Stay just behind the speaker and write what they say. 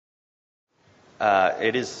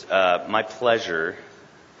It is my pleasure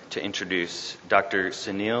to introduce Dr.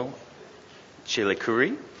 Suneel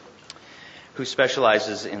Chilukuri, who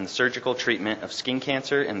specializes in the surgical treatment of skin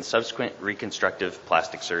cancer and subsequent reconstructive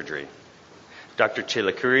plastic surgery. Dr.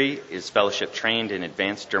 Chilukuri is fellowship trained in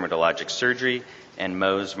advanced dermatologic surgery and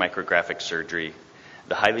Mohs micrographic surgery,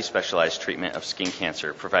 the highly specialized treatment of skin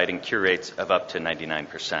cancer, providing cure rates of up to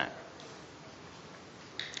 99%.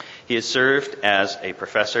 He has served as a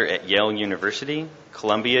professor at Yale University,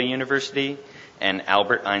 Columbia University, and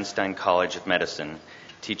Albert Einstein College of Medicine,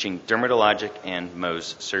 teaching dermatologic and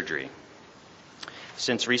Mohs surgery.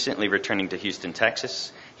 Since recently returning to Houston,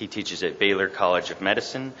 Texas, he teaches at Baylor College of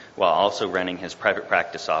Medicine while also running his private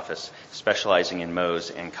practice office, specializing in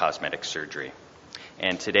Mohs and cosmetic surgery.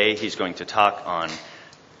 And today he's going to talk on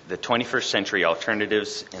the 21st century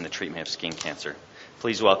alternatives in the treatment of skin cancer.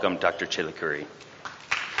 Please welcome Dr. Chilukuri.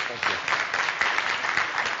 Thank you.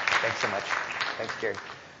 Thanks so much. Thanks, Gary.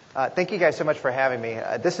 Thank you guys so much for having me.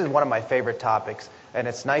 This is one of my favorite topics, and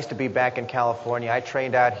it's nice to be back in California. I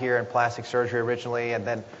trained out here in plastic surgery originally and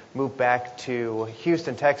then moved back to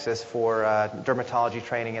Houston, Texas for dermatology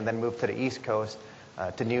training, and then moved to the East Coast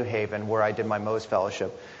to New Haven where I did my Mohs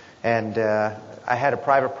fellowship. And I had a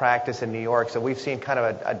private practice in New York, so we've seen kind of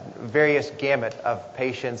a various gamut of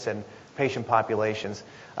patients and patient populations.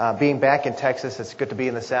 Being back in Texas, it's good to be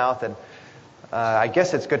in the South, and I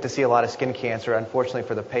guess it's good to see a lot of skin cancer, unfortunately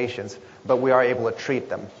for the patients, but we are able to treat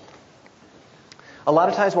them. A lot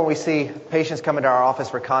of times when we see patients come into our office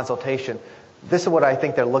for consultation, this is what I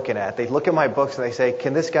think they're looking at. They look at my books and they say,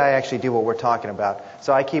 can this guy actually do what we're talking about?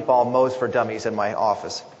 So I keep all Mohs for dummies in my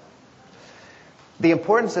office. The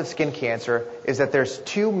importance of skin cancer is that there's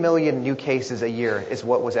 2 million new cases a year is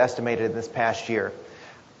what was estimated in this past year.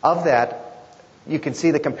 Of that, you can see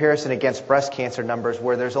the comparison against breast cancer numbers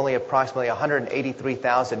where there's only approximately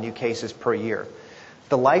 183,000 new cases per year.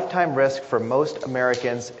 The lifetime risk for most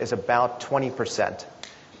Americans is about 20%.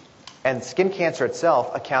 And skin cancer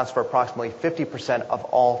itself accounts for approximately 50% of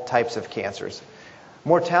all types of cancers.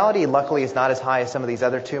 Mortality, luckily, is not as high as some of these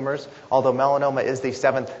other tumors, although melanoma is the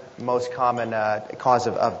 7th most common cause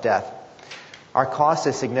of death. Our cost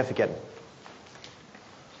is significant.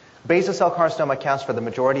 Basal cell carcinoma accounts for the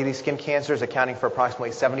majority of these skin cancers, accounting for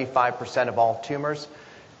approximately 75% of all tumors.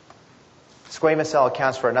 Squamous cell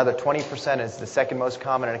accounts for another 20%, is the second most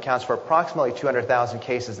common, and accounts for approximately 200,000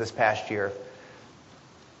 cases this past year.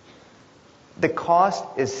 The cost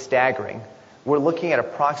is staggering. We're looking at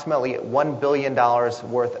approximately $1 billion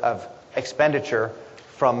worth of expenditure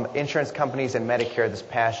from insurance companies and Medicare this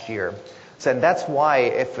past year. So that's why,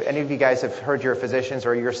 if any of you guys have heard your physicians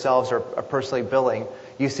or yourselves are personally billing,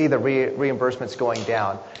 you see the reimbursements going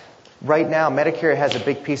down. Right now, Medicare has a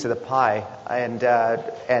big piece of the pie, and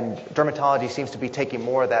dermatology seems to be taking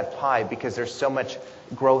more of that pie because there's so much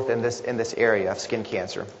growth in this area of skin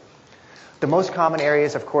cancer. The most common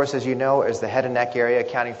areas, of course, as you know, is the head and neck area,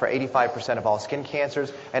 accounting for 85% of all skin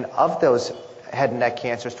cancers, and of those head and neck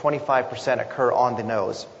cancers, 25% occur on the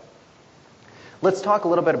nose. Let's talk a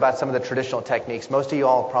little bit about some of the traditional techniques. Most of you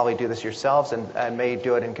all probably do this yourselves and may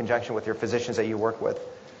do it in conjunction with your physicians that you work with.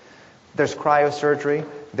 There's cryosurgery,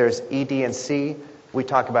 there's ED&C, we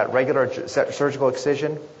talk about regular surgical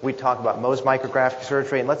excision, we talk about Mohs micrographic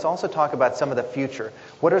surgery, and let's also talk about some of the future.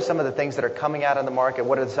 What are some of the things that are coming out on the market?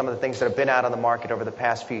 What are some of the things that have been out on the market over the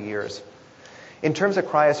past few years? In terms of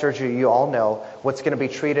cryosurgery, you all know what's going to be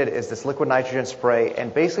treated is this liquid nitrogen spray,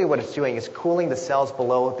 and basically what it's doing is cooling the cells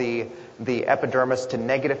below the epidermis to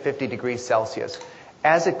negative 50 degrees Celsius.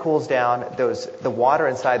 As it cools down, the water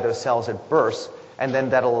inside those cells, it bursts, and then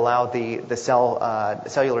that'll allow the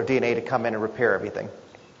cellular DNA to come in and repair everything.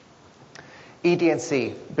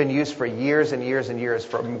 ED&C, been used for years and years and years,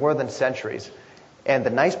 for more than centuries. And the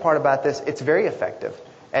nice part about this, it's very effective.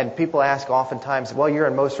 And people ask oftentimes, well, you're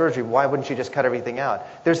in Mohs surgery, why wouldn't you just cut everything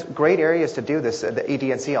out? There's great areas to do this, the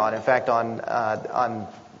ED&C on. In fact, on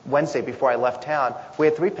Wednesday before I left town, we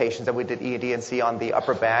had 3 patients that we did ED&C on the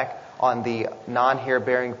upper back, on the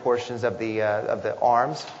non-hair-bearing portions of the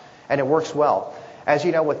arms, and it works well. As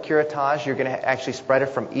you know, with curettage, you're going to actually spread it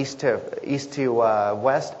from east to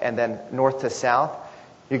west and then north to south.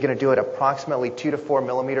 You're going to do it approximately 2 to 4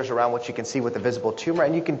 millimeters around what you can see with the visible tumor,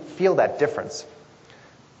 and you can feel that difference.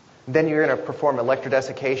 Then you're going to perform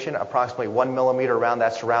electrodesiccation, approximately 1 millimeter around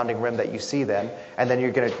that surrounding rim that you see then, and then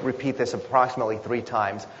you're going to repeat this approximately 3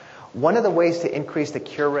 times. One of the ways to increase the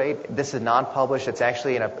cure rate, this is non-published, it's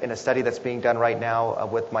actually in a study that's being done right now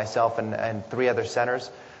with myself and 3 other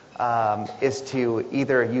centers, is to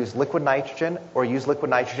either use liquid nitrogen or use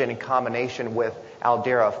liquid nitrogen in combination with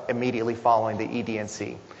Aldera immediately following the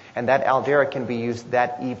ED&C. And that Aldera can be used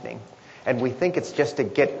that evening. And we think it's just to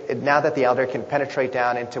get, now that the elder can penetrate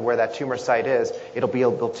down into where that tumor site is, it'll be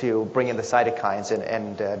able to bring in the cytokines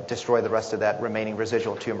and destroy the rest of that remaining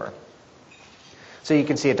residual tumor. So you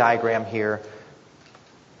can see a diagram here.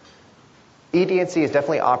 ED&C is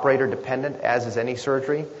definitely operator dependent, as is any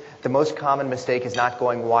surgery. The most common mistake is not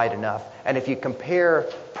going wide enough. And if you compare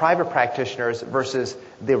private practitioners versus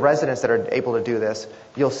the residents that are able to do this,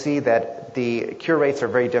 you'll see that the cure rates are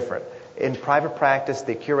very different. In private practice,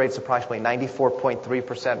 the cure rate is approximately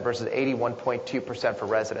 94.3% versus 81.2% for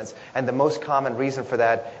residents. And the most common reason for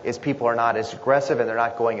that is people are not as aggressive and they're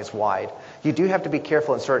not going as wide. You do have to be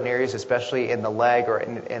careful in certain areas, especially in the leg or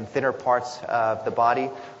in thinner parts of the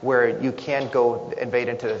body, where you can go invade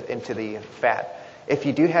into the fat. If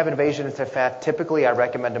you do have invasion into fat, typically I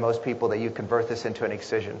recommend to most people that you convert this into an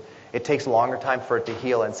excision. It takes a longer time for it to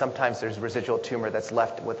heal, and sometimes there's residual tumor that's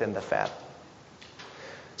left within the fat.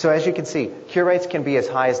 So as you can see, cure rates can be as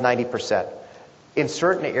high as 90%. In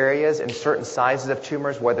certain areas, in certain sizes of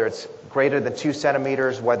tumors, whether it's greater than 2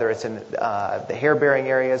 centimeters, whether it's in the hair-bearing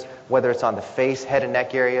areas, whether it's on the face, head, and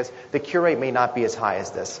neck areas, the cure rate may not be as high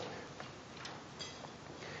as this.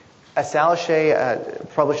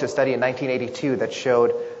 Salichet published a study in 1982 that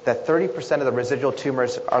showed that 30% of the residual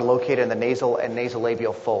tumors are located in the nasal and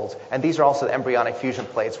nasolabial folds. And these are also the embryonic fusion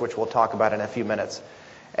plates, which we'll talk about in a few minutes.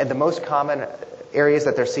 And the most common areas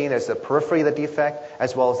that they're seeing is the periphery of the defect,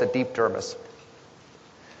 as well as the deep dermis.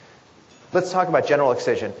 Let's talk about general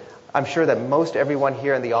excision. I'm sure that most everyone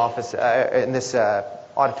here in the office, in this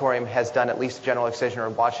auditorium, has done at least a general excision or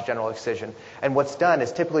watched a general excision. And what's done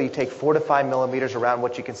is typically you take 4 to 5 millimeters around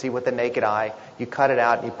what you can see with the naked eye, you cut it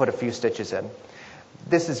out, and you put a few stitches in.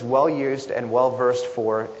 This is well used and well versed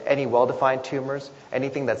for any well-defined tumors,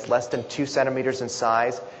 anything that's less than 2 centimeters in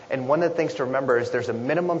size. And one of the things to remember is there's a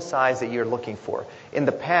minimum size that you're looking for. In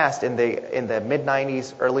the past, in the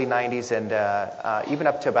mid-90s, early 90s, and even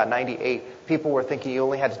up to about 98, people were thinking you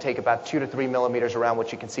only had to take about 2 to 3 millimeters around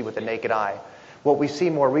what you can see with the naked eye. What we've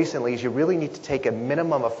seen more recently is you really need to take a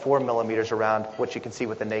minimum of 4 millimeters around what you can see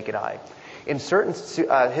with the naked eye. In certain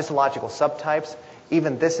histological subtypes,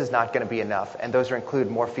 even this is not going to be enough, and those include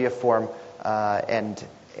morpheoform and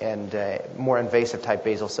more invasive type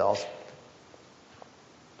basal cells.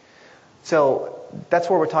 So that's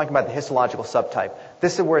where we're talking about the histological subtype.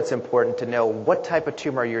 This is where it's important to know what type of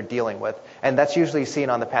tumor you're dealing with, and that's usually seen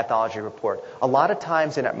on the pathology report. A lot of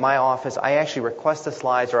times in my office, I actually request the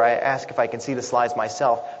slides, or I ask if I can see the slides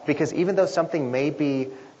myself, because even though something may be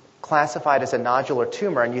classified as a nodular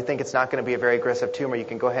tumor and you think it's not going to be a very aggressive tumor, you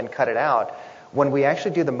can go ahead and cut it out. When we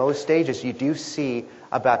actually do the Mohs stages, you do see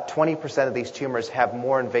about 20% of these tumors have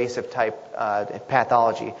more invasive type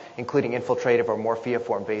pathology, including infiltrative or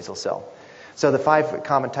morpheoform basal cell. So the 5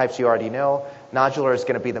 common types you already know. Nodular is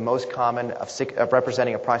going to be the most common, of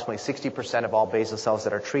representing approximately 60% of all basal cells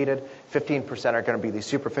that are treated. 15% are going to be the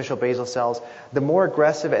superficial basal cells. The more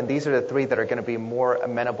aggressive, and these are the 3 that are going to be more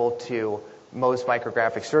amenable to Mohs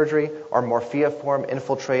micrographic surgery, are morpheoform,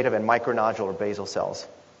 infiltrative, and micronodular basal cells.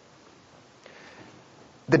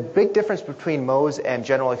 The big difference between Mohs and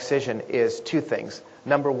general excision is 2 things.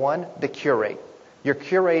 Number 1, the cure rate. Your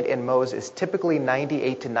cure rate in Mohs is typically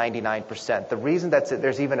 98 to 99%. The reason that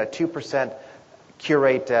there's even a 2% cure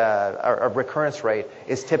rate or recurrence rate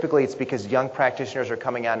is typically it's because young practitioners are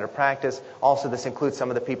coming out into practice. Also, this includes some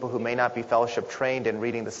of the people who may not be fellowship trained in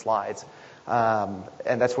reading the slides.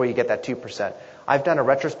 And that's where you get that 2%. I've done a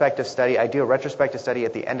retrospective study. I do a retrospective study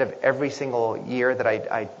at the end of every single year that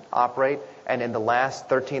I operate. And in the last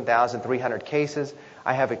 13,300 cases,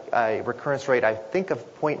 I have a recurrence rate, I think,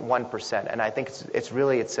 of 0.1%. And I think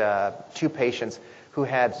it's 2 patients who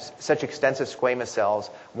had such extensive squamous cells.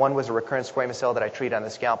 One was a recurrent squamous cell that I treated on the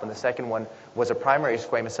scalp, and the second one was a primary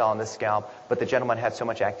squamous cell on the scalp, but the gentleman had so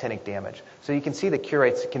much actinic damage. So you can see the cure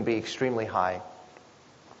rates can be extremely high.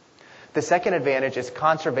 The second advantage is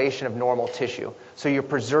conservation of normal tissue. So you're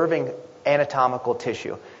preserving anatomical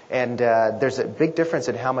tissue. And there's a big difference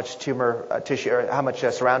in how much tumor tissue, or how much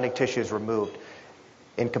surrounding tissue is removed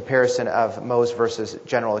in comparison of Mohs versus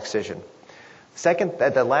general excision. Second,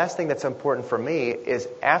 the last thing that's important for me is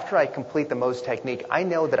after I complete the Mohs technique, I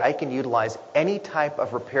know that I can utilize any type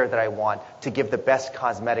of repair that I want to give the best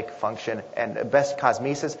cosmetic function and best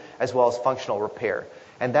cosmesis as well as functional repair.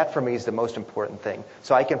 And that for me is the most important thing.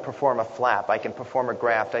 So I can perform a flap, I can perform a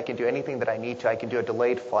graft, I can do anything that I need to, I can do a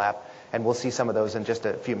delayed flap, and we'll see some of those in just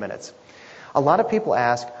a few minutes. A lot of people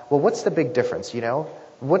ask, well, what's the big difference,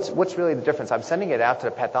 What's really the difference? I'm sending it out to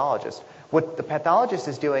the pathologist. What the pathologist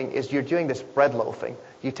is doing is you're doing this bread loafing.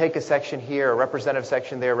 You take a section here, a representative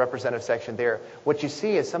section there, a representative section there. What you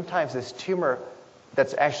see is sometimes this tumor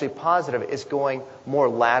that's actually positive is going more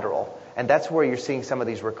lateral. and that's where you're seeing some of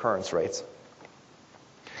these recurrence rates.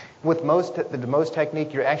 With the Mohs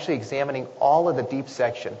technique, you're actually examining all of the deep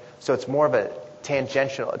section, so it's more of a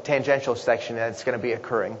tangential section that's going to be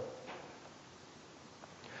occurring.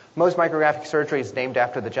 Mohs micrographic surgery is named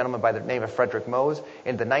after the gentleman by the name of Frederick Mohs.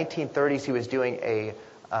 In the 1930s, he was doing a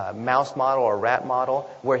mouse model or rat model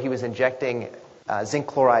where he was injecting zinc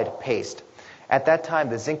chloride paste. At that time,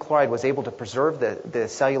 the zinc chloride was able to preserve the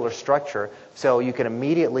cellular structure, so you can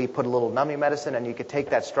immediately put a little numbing medicine and you can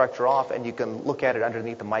take that structure off and you can look at it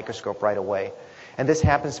underneath the microscope right away. And this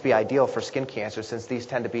happens to be ideal for skin cancer since these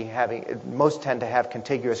tend to be most tend to have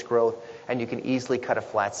contiguous growth and you can easily cut a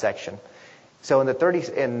flat section. So in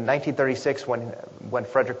 1936, when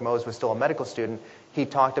Frederick Mohs was still a medical student, he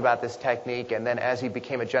talked about this technique, and then as he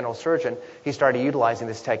became a general surgeon, he started utilizing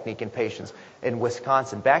this technique in patients in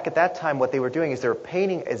Wisconsin. Back at that time, what they were doing is they were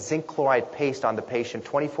painting a zinc chloride paste on the patient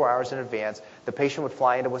 24 hours in advance. The patient would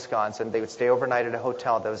fly into Wisconsin. They would stay overnight at a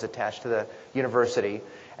hotel that was attached to the university,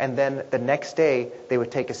 and then the next day, they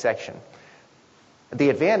would take a section.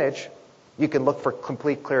 The advantage, you can look for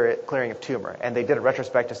complete clearing of tumor. And they did a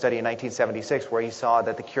retrospective study in 1976 where he saw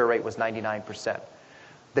that the cure rate was 99%.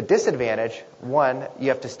 The disadvantage, one, you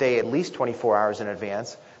have to stay at least 24 hours in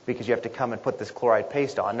advance because you have to come and put this chloride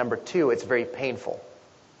paste on. Number two, it's very painful.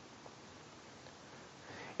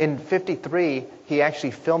 In 1953, he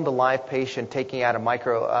actually filmed a live patient taking out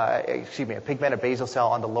a pigmented basal cell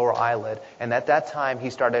on the lower eyelid. And at that time, he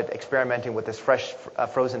started experimenting with this fresh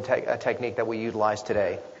frozen technique that we utilize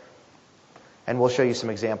today. And we'll show you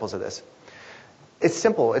some examples of this. It's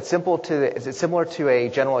simple. It's similar to a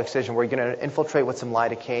general excision where you're going to infiltrate with some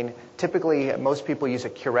lidocaine. Typically, most people use a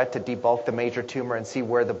curette to debulk the major tumor and see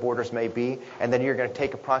where the borders may be. And then you're going to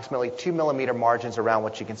take approximately 2 millimeter margins around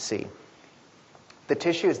what you can see. The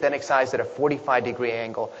tissue is then excised at a 45-degree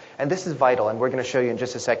angle. And this is vital, and we're going to show you in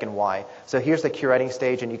just a second why. So here's the curetting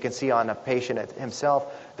stage, and you can see on a patient himself,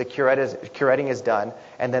 the curetting is done.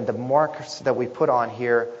 And then the marks that we put on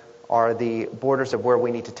here are the borders of where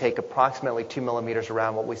we need to take approximately 2 millimeters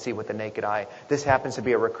around what we see with the naked eye. This happens to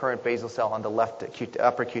be a recurrent basal cell on the left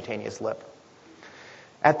upper cutaneous lip.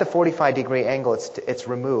 At the 45-degree angle, it's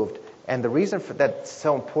removed. And the reason for that's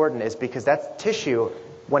so important is because that tissue,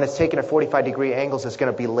 when it's taken at 45-degree angles, is going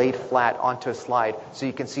to be laid flat onto a slide. So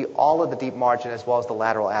you can see all of the deep margin as well as the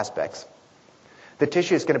lateral aspects. The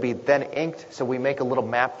tissue is going to be then inked, so we make a little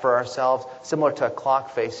map for ourselves, similar to a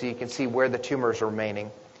clock face, so you can see where the tumor is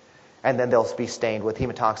remaining. And then they'll be stained with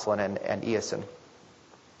hematoxylin and eosin.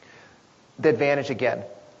 The advantage, again,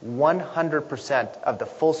 100% of the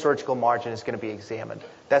full surgical margin is going to be examined.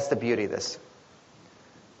 That's the beauty of this.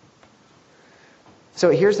 So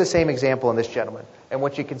here's the same example in this gentleman. And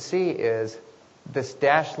what you can see is this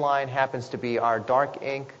dashed line happens to be our dark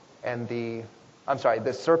ink, and the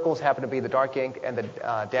circles happen to be the dark ink, and the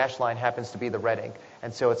dashed line happens to be the red ink.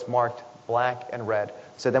 And so it's marked black and red.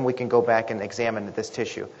 So then we can go back and examine this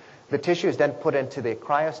tissue. The tissue is then put into the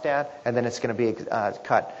cryostat, and then it's going to be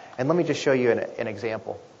cut. And let me just show you an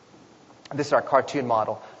example. This is our cartoon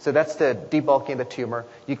model. So that's the debulking of the tumor.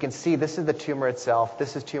 You can see this is the tumor itself.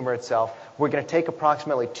 This is tumor itself. We're going to take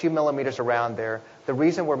approximately 2 millimeters around there. The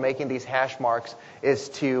reason we're making these hash marks is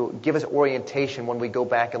to give us orientation when we go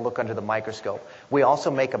back and look under the microscope. We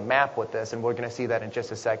also make a map with this, and we're going to see that in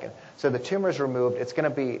just a second. So the tumor is removed. It's going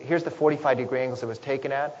to be, here's the 45-degree angles it was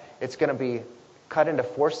taken at. It's going to be cut into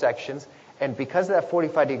 4 sections, and because of that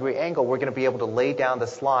 45-degree angle, we're going to be able to lay down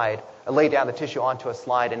the tissue onto a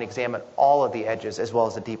slide and examine all of the edges as well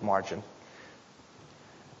as the deep margin.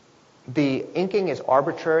 The inking is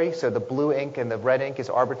arbitrary, so the blue ink and the red ink is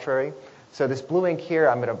arbitrary. So this blue ink here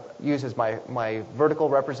I'm going to use as my vertical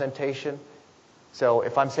representation. So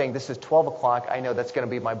if I'm saying this is 12 o'clock, I know that's going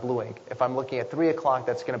to be my blue ink. If I'm looking at 3 o'clock,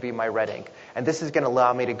 that's going to be my red ink. And this is going to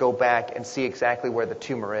allow me to go back and see exactly where the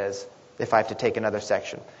tumor is if I have to take another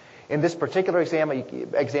section. In this particular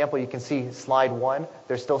example, you can see slide 1.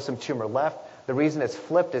 There's still some tumor left. The reason it's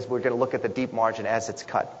flipped is we're going to look at the deep margin as it's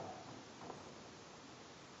cut.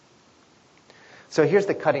 So here's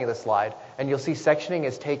the cutting of the slide. And you'll see sectioning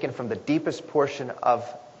is taken from the deepest portion of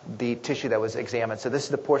the tissue that was examined. So this is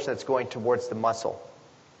the portion that's going towards the muscle.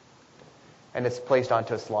 And it's placed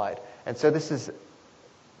onto a slide. And so this is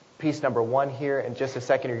piece number 1 here. In just a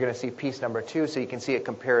second, you're going to see piece number 2, so you can see a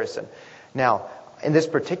comparison. Now, in this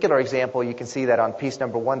particular example, you can see that on piece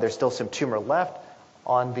number 1, there's still some tumor left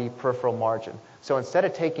on the peripheral margin. So instead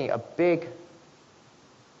of taking a big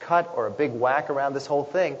cut or a big whack around this whole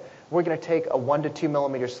thing, we're going to take a 1 to 2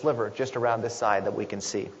 millimeter sliver just around this side that we can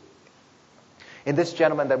see. In this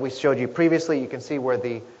gentleman that we showed you previously, you can see where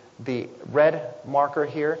the red marker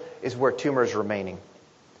here is where tumor is remaining.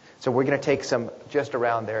 So we're going to take some just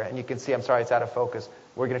around there. And you can see, I'm sorry, it's out of focus.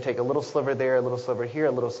 We're going to take a little sliver there, a little sliver here,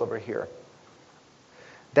 a little sliver here.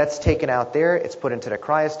 That's taken out there, it's put into the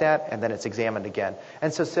cryostat, and then it's examined again.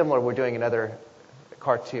 And so similar, we're doing another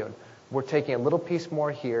cartoon. We're taking a little piece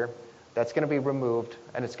more here, that's going to be removed,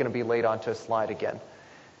 and it's going to be laid onto a slide again.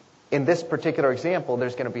 In this particular example,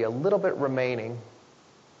 there's going to be a little bit remaining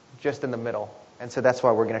just in the middle. And so that's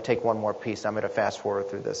why we're going to take one more piece. I'm going to fast forward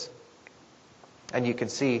through this. And you can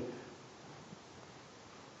see,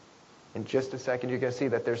 in just a second, you're going to see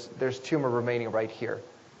that there's tumor remaining right here.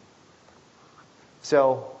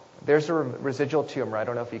 So there's a residual tumor. I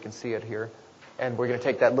don't know if you can see it here. And we're going to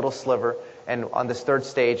take that little sliver, and on this third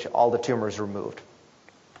stage, all the tumor is removed.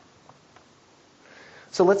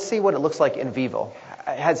 So let's see what it looks like in vivo.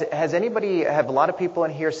 Have a lot of people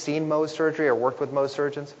in here seen Mohs surgery or worked with Mohs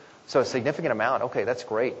surgeons? So a significant amount. Okay, that's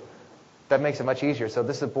great. That makes it much easier. So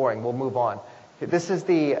this is boring. We'll move on. This is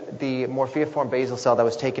the morphiiform basal cell that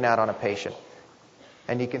was taken out on a patient.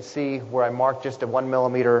 And you can see where I marked just a 1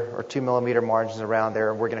 millimeter or 2 millimeter margins around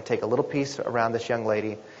there. We're going to take a little piece around this young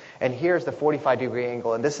lady. And here's the 45-degree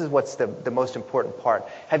angle. And this is what's the most important part.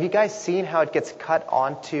 Have you guys seen how it gets cut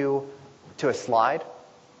onto a slide?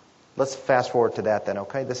 Let's fast forward to that then,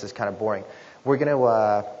 okay? This is kind of boring. We're going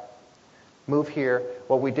to move here.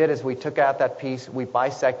 What we did is we took out that piece, we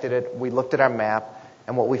bisected it, we looked at our map,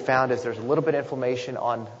 and what we found is there's a little bit of inflammation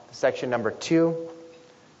on section number 2,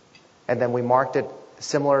 and then we marked it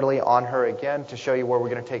similarly on her again to show you where we're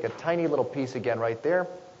going to take a tiny little piece again right there.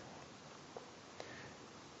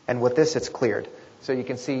 And with this, it's cleared. So you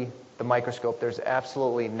can see the microscope, there's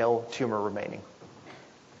absolutely no tumor remaining.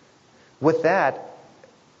 With that,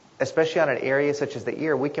 especially on an area such as the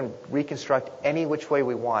ear, we can reconstruct any which way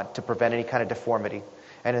we want to prevent any kind of deformity.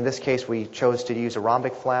 And in this case, we chose to use a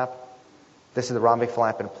rhombic flap. This is the rhombic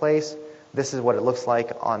flap in place. This is what it looks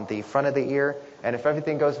like on the front of the ear. And if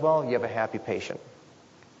everything goes well, you have a happy patient.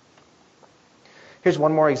 Here's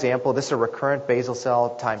one more example. This is a recurrent basal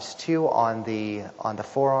cell times 2 on the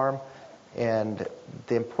forearm. And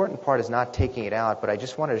the important part is not taking it out, but I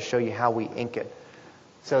just wanted to show you how we ink it.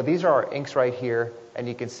 So these are our inks right here, and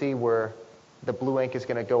you can see where the blue ink is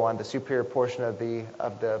going to go on the superior portion of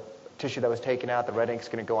the tissue that was taken out. The red ink is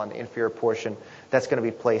going to go on the inferior portion. That's going to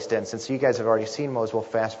be placed in. Since you guys have already seen Mohs, we'll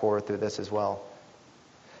fast forward through this as well.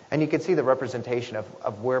 And you can see the representation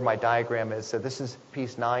of where my diagram is. So this is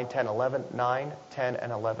piece 9, 10, 11, 9, 10,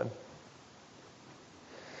 and 11.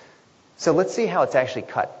 So let's see how it's actually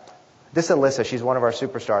cut. This is Alyssa. She's one of our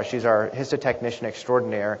superstars. She's our histotechnician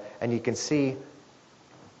extraordinaire, and you can see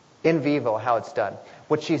in vivo how it's done.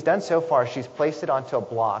 What she's done so far, she's placed it onto a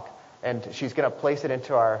block, and she's going to place it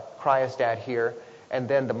into our cryostat here, and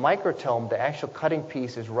then the microtome, the actual cutting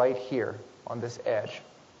piece, is right here on this edge.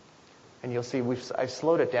 And you'll see I've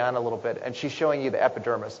slowed it down a little bit, and she's showing you the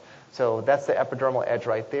epidermis. So that's the epidermal edge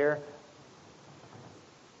right there.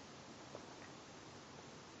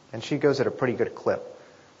 And she goes at a pretty good clip.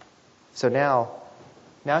 So now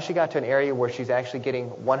she got to an area where she's actually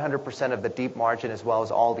getting 100% of the deep margin as well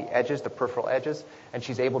as all the edges, the peripheral edges, and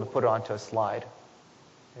she's able to put it onto a slide.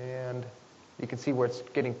 And you can see where it's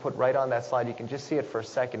getting put right on that slide. You can just see it for a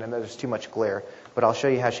second, and there's too much glare. But I'll show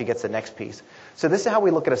you how she gets the next piece. So this is how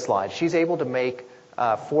we look at a slide. She's able to make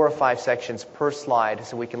 4 or 5 sections per slide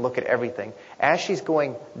so we can look at everything. As she's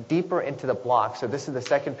going deeper into the block, so this is the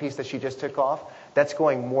second piece that she just took off, that's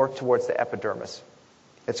going more towards the epidermis.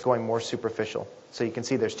 It's going more superficial. So you can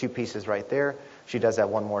see there's 2 pieces right there. She does that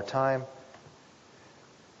one more time.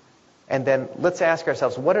 And then let's ask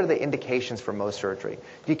ourselves, what are the indications for Mohs surgery?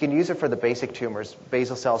 You can use it for the basic tumors,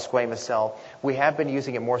 basal cell, squamous cell. We have been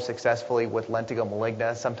using it more successfully with lentigo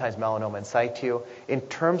maligna, sometimes melanoma in situ. In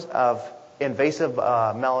terms of invasive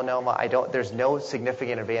melanoma, there's no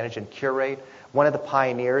significant advantage in cure rate. One of the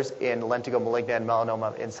pioneers in lentigo maligna and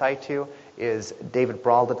melanoma in situ is David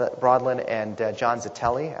Broadlin and John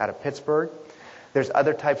Zitelli out of Pittsburgh. There's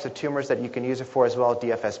other types of tumors that you can use it for as well,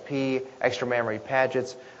 DFSP, extramammary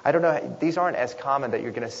Paget's. I don't know, these aren't as common that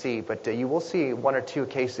you're going to see, but you will see 1 or 2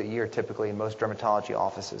 cases a year typically in most dermatology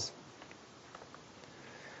offices.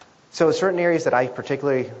 So certain areas that I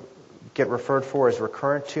particularly get referred for is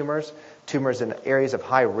recurrent tumors, tumors in areas of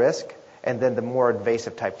high risk, and then the more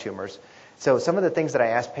invasive type tumors. So some of the things that I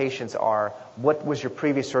ask patients are, what was your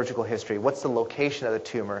previous surgical history? What's the location of the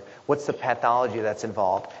tumor? What's the pathology that's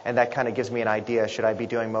involved? And that kind of gives me an idea, should I be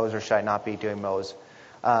doing Mohs or should I not be doing Mohs?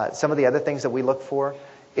 Some of the other things that we look for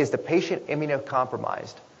is the patient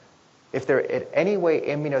immunocompromised. If they're in any way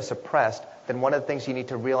immunosuppressed, then one of the things you need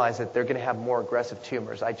to realize is that they're going to have more aggressive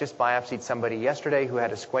tumors. I just biopsied somebody yesterday who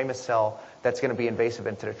had a squamous cell that's going to be invasive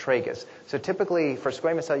into the tragus. So typically for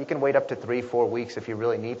squamous cell, you can wait up to 3-4 weeks if you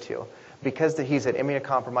really need to. Because he's an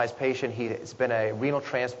immunocompromised patient, he's been a renal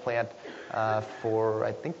transplant for,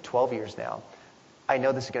 I think, 12 years now. I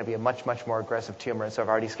know this is going to be a much, much more aggressive tumor, and so I've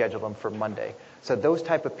already scheduled him for Monday. So those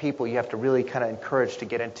type of people you have to really kind of encourage to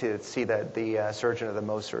get in to see the surgeon or the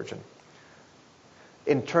Mohs surgeon.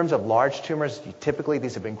 In terms of large tumors, typically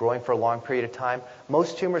these have been growing for a long period of time.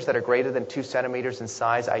 Most tumors that are greater than 2 centimeters in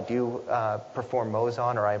size, I do perform Mohs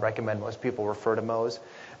on, or I recommend most people refer to Mohs.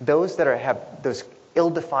 Those that have those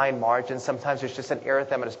ill-defined margins, sometimes there's just an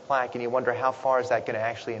erythematous plaque, and you wonder how far is that going to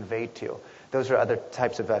actually invade to. Those are other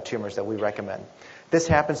types of tumors that we recommend. This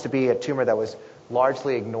happens to be a tumor that was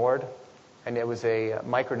largely ignored, and it was a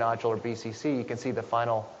micronodular BCC. You can see the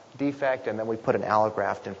final defect, and then we put an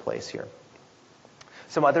allograft in place here.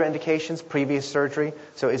 Some other indications, previous surgery.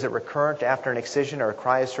 So is it recurrent after an excision or a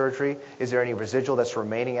cryosurgery? Is there any residual that's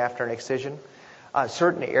remaining after an excision?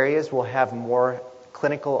 Certain areas will have more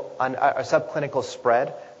clinical, subclinical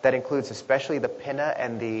spread. That includes especially the pinna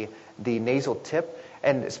and the nasal tip.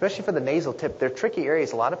 And especially for the nasal tip, they're tricky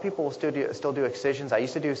areas. A lot of people will still do excisions. I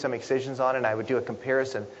used to do some excisions on it, and I would do a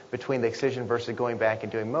comparison between the excision versus going back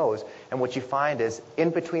and doing Mohs. And what you find is, in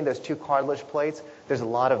between those two cartilage plates, there's a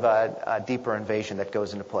lot of deeper invasion that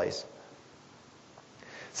goes into place.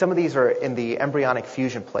 Some of these are in the embryonic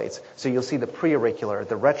fusion plates. So you'll see the preauricular,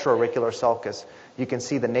 the retroauricular sulcus. You can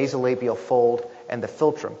see the nasolabial fold and the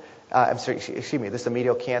philtrum. This is the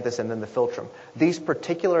medial canthus and then the philtrum. These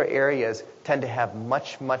particular areas tend to have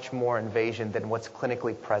much, much more invasion than what's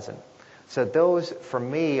clinically present. So those, for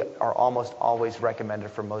me, are almost always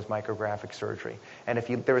recommended for Mohs micrographic surgery. And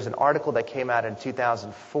there was an article that came out in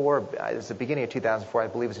 2004, it was the beginning of 2004, I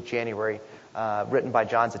believe it was in January, written by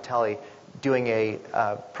John Zitelli, doing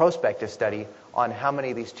a prospective study on how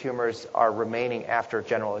many of these tumors are remaining after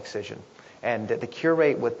general excision. And the cure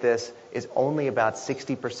rate with this is only about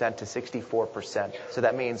 60% to 64%. So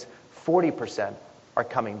that means 40% are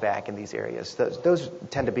coming back in these areas. Those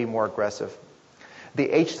tend to be more aggressive. The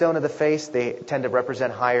H-zone of the face, they tend to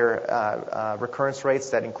represent higher recurrence rates.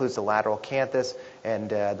 That includes the lateral canthus and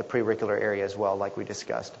the preauricular area as well, like we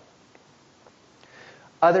discussed.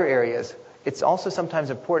 Other areas, it's also sometimes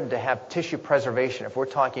important to have tissue preservation. If we're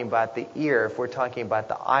talking about the ear, if we're talking about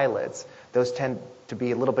the eyelids, those tend to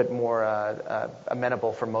be a little bit more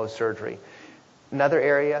amenable for Mohs surgery. Another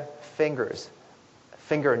area, fingers,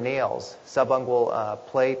 fingernails, subungual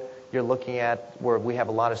plate. You're looking at where we have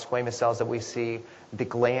a lot of squamous cells that we see. The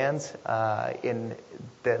glands in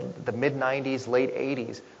the mid-90s, late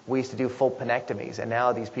 80s, we used to do full penectomies, and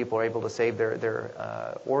now these people are able to save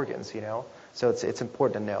their organs, So it's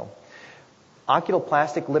important to know.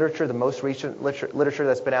 Oculoplastic literature, the most recent literature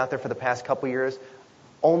that's been out there for the past couple years,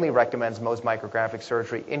 only recommends Mohs micrographic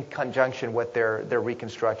surgery in conjunction with their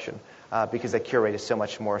reconstruction because the cure rate is so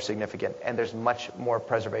much more significant and there's much more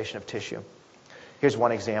preservation of tissue. Here's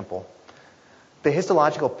one example. The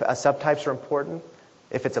histological subtypes are important.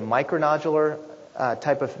 If it's a micronodular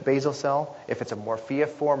type of basal cell, if it's a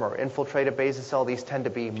morphiiform or infiltrated basal cell, these tend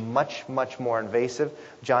to be much, much more invasive.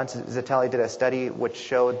 John Zitelli did a study which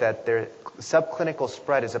showed that their subclinical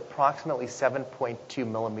spread is approximately 7.2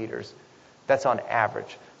 millimeters. That's on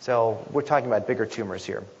average. So we're talking about bigger tumors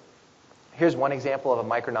here. Here's one example of a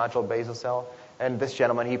micronodular basal cell. And this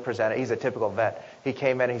gentleman, he presented, he's a typical vet. He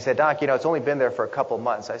came in and he said, "Doc, it's only been there for a couple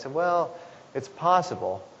months." I said, "Well, it's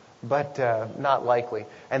possible, but not likely."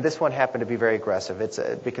 And this one happened to be very aggressive. It's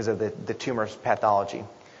because of the tumor's pathology.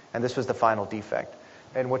 And this was the final defect.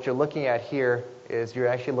 And what you're looking at here is you're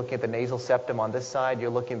actually looking at the nasal septum on this side. You're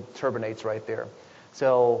looking at turbinates right there.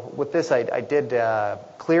 So with this, I did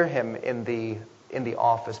clear him in the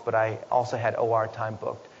office, but I also had OR time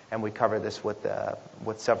booked, and we covered this with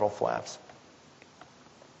several flaps.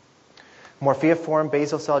 Morphiiform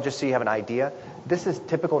basal cell, just so you have an idea. This is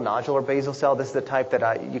typical nodular basal cell. This is the type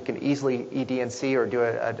that you can easily ED&C or do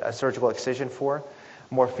a surgical excision for.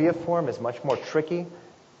 Morphiiform is much more tricky,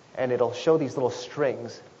 and it'll show these little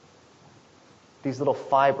strings, these little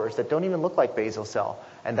fibers that don't even look like basal cell,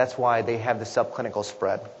 and that's why they have the subclinical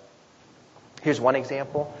spread. Here's one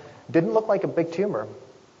example. Didn't look like a big tumor,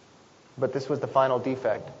 but this was the final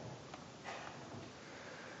defect.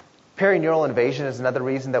 Perineural invasion is another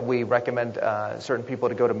reason that we recommend certain people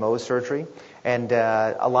to go to Mohs surgery. And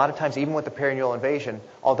a lot of times, even with the perineural invasion,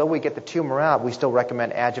 although we get the tumor out, we still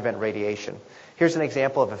recommend adjuvant radiation. Here's an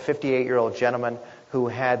example of a 58-year-old gentleman who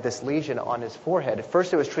had this lesion on his forehead. At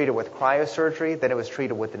first it was treated with cryosurgery, then it was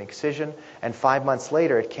treated with an excision, and 5 months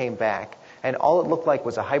later it came back. And all it looked like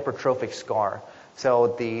was a hypertrophic scar.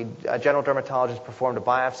 So the general dermatologist performed a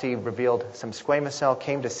biopsy, revealed some squamous cell,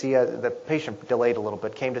 came to see us. The patient delayed a little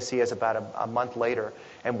bit, came to see us about a month later,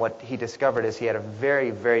 and what he discovered is he had a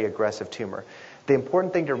very, very aggressive tumor. The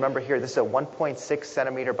important thing to remember here, this is a 1.6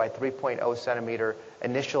 centimeter by 3.0 centimeter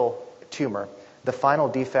initial tumor. The final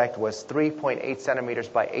defect was 3.8 centimeters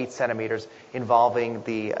by 8 centimeters involving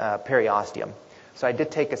the periosteum. So I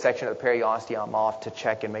did take a section of the periosteum off to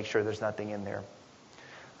check and make sure there's nothing in there.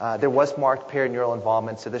 There was marked perineural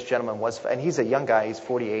involvement, so this gentleman was, and he's a young guy, he's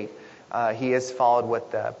 48. He is followed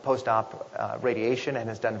with post-op radiation and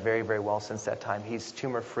has done very, very well since that time. He's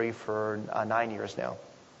tumor-free for 9 years now.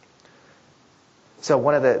 So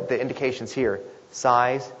one of the indications here,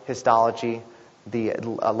 size, histology, the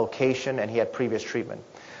location, and he had previous treatment.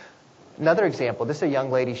 Another example, this is a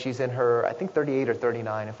young lady, she's in her, I think 38 or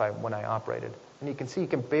 39 when I operated. And you can see, you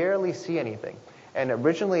can barely see anything. And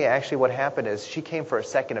originally, actually, what happened is she came for a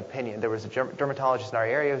second opinion. There was a dermatologist in our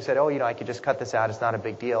area who said, I could just cut this out. It's not a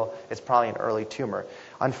big deal. It's probably an early tumor.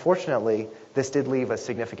 Unfortunately, this did leave a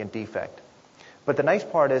significant defect. But the nice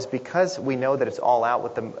part is because we know that it's all out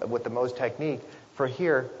with the Mohs technique, for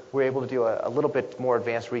here, we're able to do a little bit more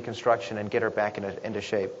advanced reconstruction and get her back into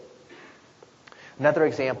shape. Another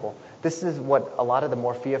example, this is what a lot of the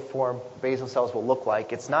morpheaform basal cells will look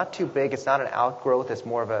like. It's not too big. It's not an outgrowth. It's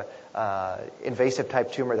more of a invasive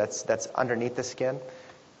type tumor that's underneath the skin.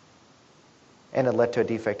 And it led to a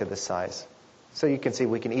defect of this size. So you can see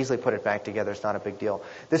we can easily put it back together. It's not a big deal.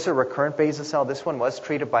 This is a recurrent basal cell. This one was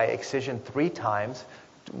treated by excision 3 times.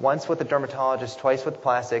 Once with the dermatologist, twice with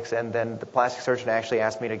plastics, and then the plastic surgeon actually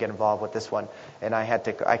asked me to get involved with this one. And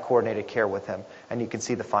I coordinated care with him. And you can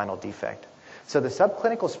see the final defect. So the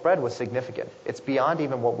subclinical spread was significant. It's beyond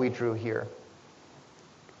even what we drew here.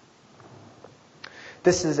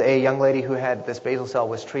 This is a young lady who had this basal cell,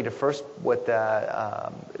 was treated first with, they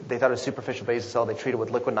thought it was superficial basal cell. They treated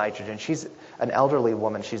with liquid nitrogen. She's an elderly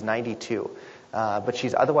woman. She's 92. But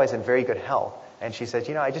she's otherwise in very good health. And she says,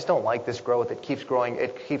 I just don't like this growth. It keeps growing.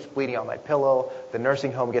 It keeps bleeding on my pillow. The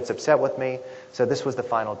nursing home gets upset with me. So this was the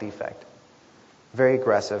final defect. Very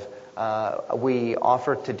aggressive. We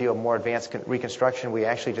offered to do a more advanced reconstruction. We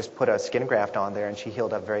actually just put a skin graft on there, and she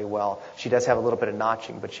healed up very well. She does have a little bit of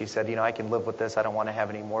notching, but she said, I can live with this. I don't want to have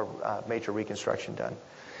any more major reconstruction done.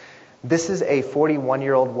 This is a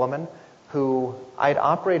 41-year-old woman who I'd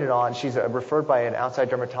operated on. She's referred by an outside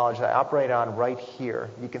dermatologist. I operated on right here.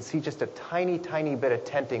 You can see just a tiny, tiny bit of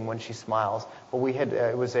tenting when she smiles. But we had,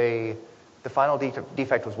 the final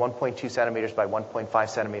defect was 1.2 centimeters by 1.5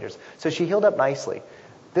 centimeters. So she healed up nicely.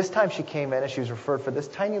 This time she came in and she was referred for this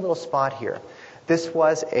tiny little spot here. This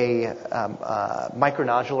was a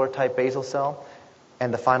micronodular type basal cell,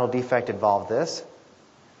 and the final defect involved this.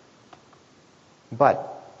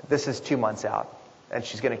 But this is 2 months out, and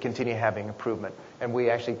she's going to continue having improvement. And we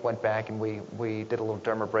actually went back and we did a little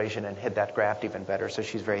dermabrasion and hid that graft even better, so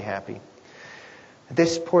she's very happy.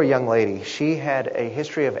 This poor young lady, she had a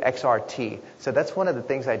history of XRT. So that's one of the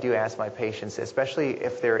things I do ask my patients, especially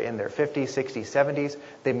if they're in their 50s, 60s, 70s.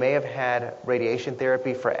 They may have had radiation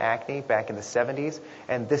therapy for acne back in the 70s,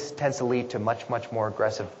 and this tends to lead to much, much more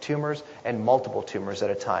aggressive tumors and multiple tumors at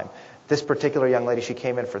a time. This particular young lady, she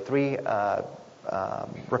came in for 3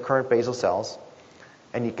 recurrent basal cells,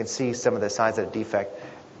 and you can see some of the signs of the defect.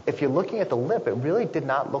 If you're looking at the lip, it really did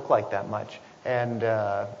not look like that much. And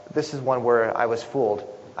this is one where I was fooled.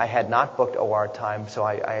 I had not booked OR time, so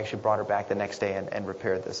I actually brought her back the next day and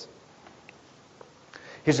repaired this.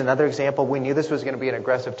 Here's another example. We knew this was going to be an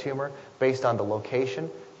aggressive tumor based on the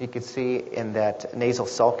location. You could see in that nasal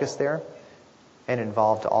sulcus there, and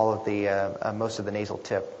involved all of the most of the nasal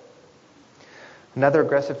tip. Another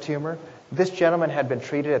aggressive tumor. This gentleman had been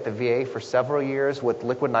treated at the VA for several years with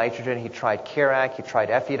liquid nitrogen. He tried Carac, he tried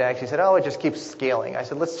Effudex. He said, it just keeps scaling. I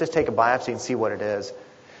said, let's just take a biopsy and see what it is.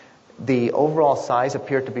 The overall size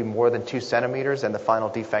appeared to be more than 2 centimeters, and the final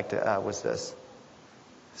defect was this.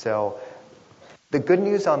 So the good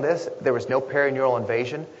news on this, there was no perineural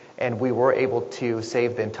invasion, and we were able to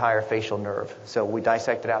save the entire facial nerve. So we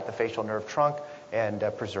dissected out the facial nerve trunk and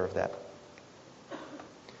preserved that.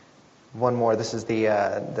 One more. This is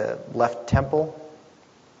the left temple.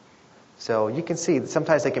 So you can see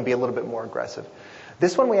sometimes they can be a little bit more aggressive.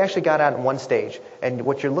 This one we actually got out in one stage. And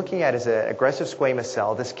what you're looking at is an aggressive squamous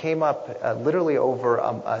cell. This came up literally over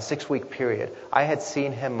a 6-week period. I had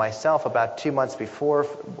seen him myself about 2 months before,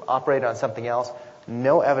 operated on something else.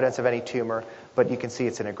 No evidence of any tumor, but you can see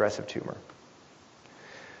it's an aggressive tumor.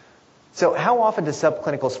 So how often does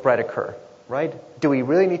subclinical spread occur? right? Do we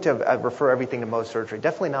really need to refer everything to Mohs surgery?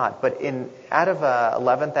 Definitely not. But out of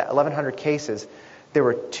 1,100 cases, there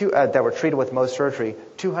were that were treated with Mohs surgery.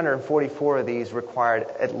 244 of these required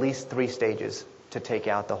at least 3 stages to take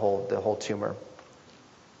out the whole tumor.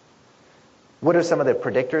 What are some of the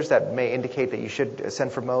predictors that may indicate that you should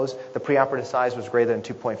send for Mohs? The preoperative size was greater than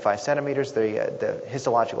 2.5 centimeters. The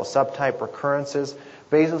histological subtype, recurrences.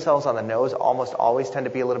 Basal cells on the nose almost always tend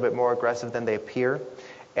to be a little bit more aggressive than they appear.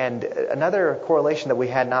 And another correlation that we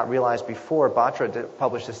had not realized before Batra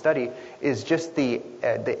published a study is just the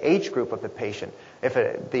age group of the patient. If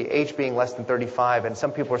the age being less than 35, and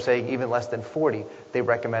some people are saying even less than 40, they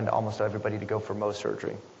recommend almost everybody to go for Mohs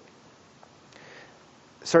surgery.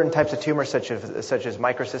 Certain types of tumors, such as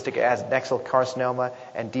microcystic adnexal carcinoma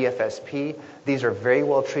and DFSP, these are very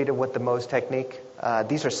well treated with the Mohs technique.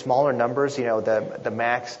 These are smaller numbers. The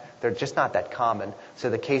max, they're just not that common.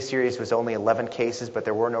 So the case series was only 11 cases, but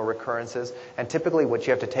there were no recurrences. And typically what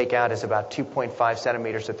you have to take out is about 2.5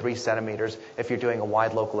 centimeters to 3 centimeters if you're doing a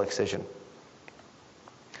wide local excision.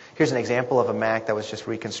 Here's an example of a MAC that was just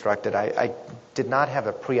reconstructed. I did not have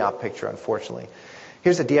a pre-op picture, unfortunately.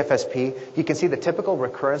 Here's a DFSP. You can see the typical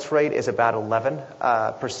recurrence rate is about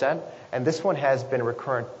 11%, and this one has been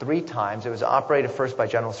recurrent 3 times. It was operated first by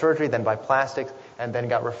general surgery, then by plastics, and then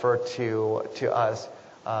got referred to us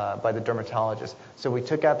by the dermatologist. So we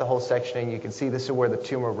took out the whole sectioning. You can see this is where the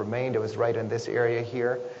tumor remained. It was right in this area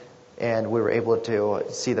here, and we were able to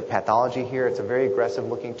see the pathology here. It's a very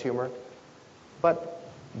aggressive-looking tumor, but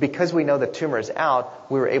because we know the tumor is out,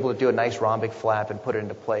 we were able to do a nice rhombic flap and put it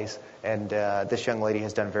into place, and this young lady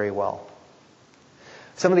has done very well.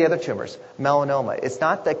 Some of the other tumors, melanoma. It's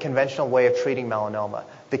not the conventional way of treating melanoma.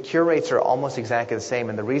 The cure rates are almost exactly the same,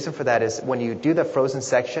 and the reason for that is when you do the frozen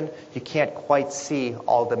section, you can't quite see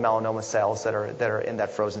all the melanoma cells that are in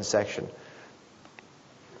that frozen section.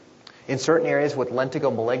 In certain areas with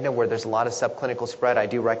lentigo maligna where there's a lot of subclinical spread, I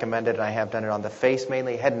do recommend it, and I have done it on the face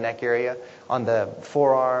mainly, head and neck area. On the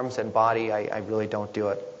forearms and body, I really don't do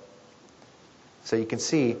it. So you can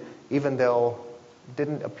see, even though it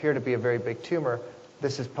didn't appear to be a very big tumor,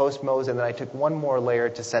 this is post-Mohs, and then I took one more layer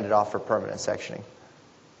to send it off for permanent sectioning.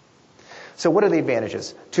 So what are the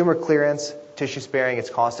advantages? Tumor clearance, tissue sparing, it's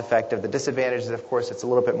cost effective. The disadvantages, of course, it's a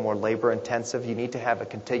little bit more labor intensive. You need to have a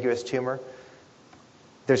contiguous tumor.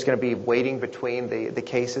 There's going to be waiting between the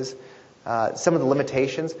cases. Some of the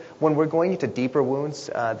limitations, when we're going into deeper wounds,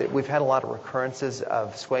 we've had a lot of recurrences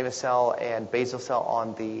of squamous cell and basal cell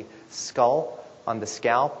on the skull, on the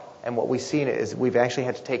scalp, and what we've seen is we've actually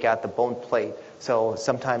had to take out the bone plate. So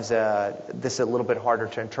sometimes this is a little bit harder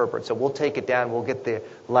to interpret. So we'll take it down, we'll get the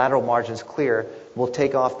lateral margins clear, we'll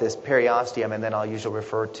take off this periosteum, and then I'll usually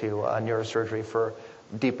refer to neurosurgery for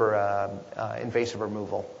deeper invasive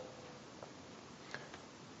removal.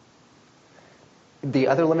 The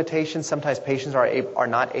other limitation, sometimes patients are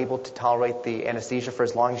not able to tolerate the anesthesia for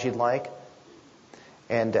as long as you'd like.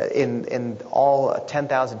 And in all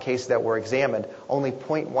 10,000 cases that were examined, only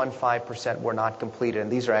 0.15% were not completed.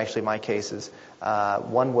 And these are actually my cases.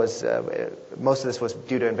 One was, most of this was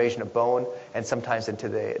due to invasion of bone and sometimes into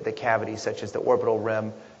the cavities such as the orbital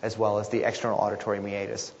rim as well as the external auditory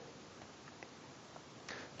meatus.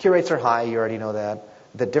 Cure rates are high, you already know that.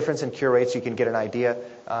 The difference in cure rates, you can get an idea.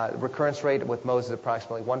 Recurrence rate with Mohs is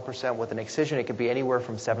approximately 1%. With an excision, it could be anywhere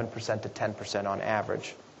from 7% to 10% on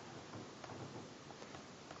average.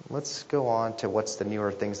 Let's go on to what's the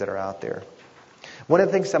newer things that are out there. One of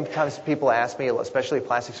the things sometimes people ask me, especially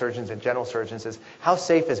plastic surgeons and general surgeons, is how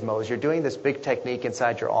safe is Mohs? You're doing this big technique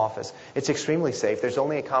inside your office. It's extremely safe. There's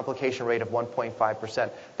only a complication rate of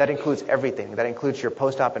 1.5%. That includes everything. That includes your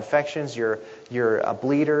post-op infections, your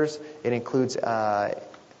bleeders. It includes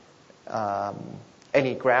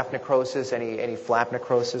any graft necrosis, any flap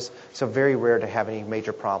necrosis. So very rare to have any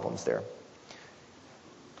major problems there.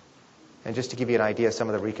 And just to give you an idea of some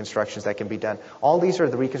of the reconstructions that can be done. All these are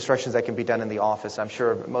the reconstructions that can be done in the office. I'm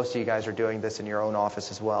sure most of you guys are doing this in your own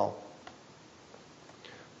office as well.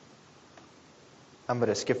 I'm going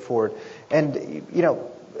to skip forward. And,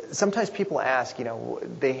 sometimes people ask,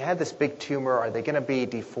 they had this big tumor. Are they going to be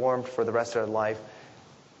deformed for the rest of their life?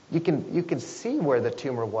 You can see where the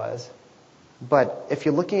tumor was. But if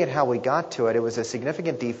you're looking at how we got to it, it was a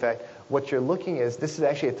significant defect. What you're looking is, this is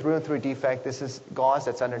actually a through-and-through defect. This is gauze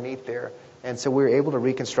that's underneath there. And so we were able to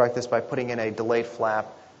reconstruct this by putting in a delayed flap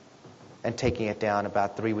and taking it down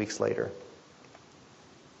about 3 weeks later.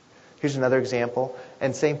 Here's another example.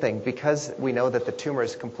 And same thing, because we know that the tumor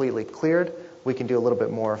is completely cleared, we can do a little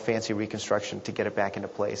bit more fancy reconstruction to get it back into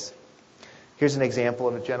place. Here's an example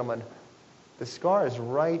of a gentleman. The scar is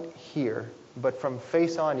right here, but from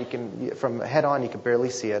face on, from head on, you can barely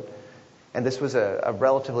see it. And this was a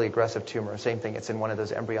relatively aggressive tumor. Same thing, it's in one of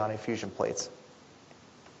those embryonic fusion plates.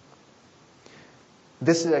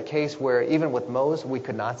 This is a case where even with Mohs, we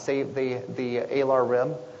could not save the alar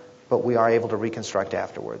rim, but we are able to reconstruct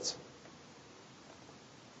afterwards.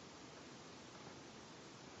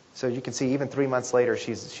 So you can see even 3 months later,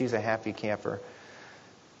 she's a happy camper.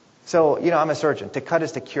 So, I'm a surgeon. To cut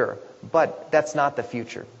is to cure. But that's not the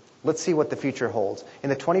future. Let's see what the future holds. In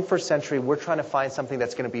the 21st century, we're trying to find something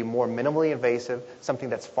that's going to be more minimally invasive, something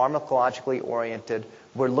that's pharmacologically oriented.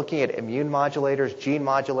 We're looking at immune modulators, gene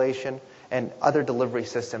modulation, and other delivery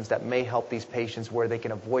systems that may help these patients where they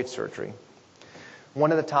can avoid surgery.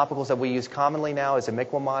 One of the topicals that we use commonly now is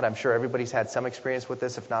imiquimod. I'm sure everybody's had some experience with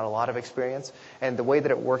this, if not a lot of experience. And the way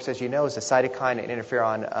that it works, as you know, is the cytokine and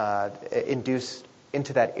interferon induced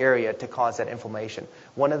into that area to cause that inflammation.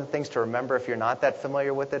 One of the things to remember if you're not that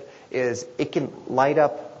familiar with it is it can light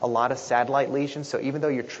up a lot of satellite lesions. So even though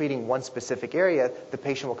you're treating one specific area, the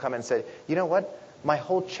patient will come and say, you know what, my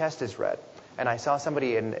whole chest is red. And I saw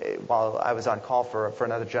somebody while I was on call for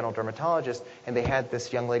another general dermatologist, and they had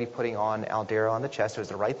this young lady putting on Aldera on the chest. It was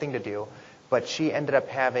the right thing to do. But she ended up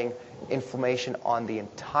having inflammation on the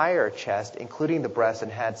entire chest, including the breast,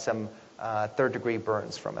 and had some third-degree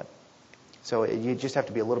burns from it. So you just have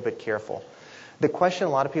to be a little bit careful. The question a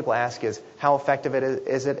lot of people ask is, how effective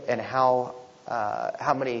is it, and how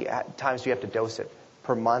many times do you have to dose it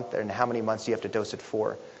per month, and how many months do you have to dose it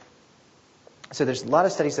for? So there's a lot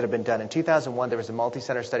of studies that have been done. In 2001, there was a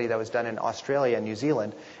multi-center study that was done in Australia and New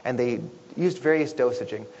Zealand, and they used various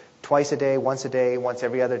dosaging, twice a day, once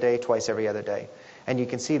every other day, twice every other day. And you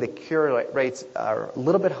can see the cure rates are a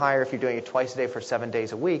little bit higher if you're doing it twice a day for 7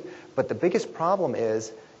 days a week, but the biggest problem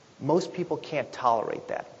is most people can't tolerate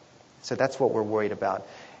that. So that's what we're worried about.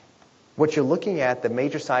 What you're looking at, the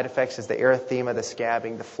major side effects is the erythema, the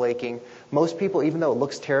scabbing, the flaking. Most people, even though it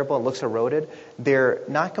looks terrible and looks eroded, they're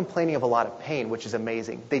not complaining of a lot of pain, which is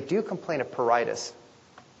amazing. They do complain of pruritus.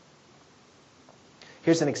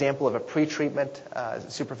 Here's an example of a pre-treatment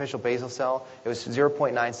superficial basal cell. It was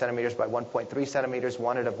 0.9 centimeters by 1.3 centimeters,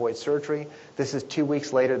 wanted to avoid surgery. This is 2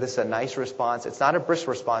 weeks later. This is a nice response. It's not a brisk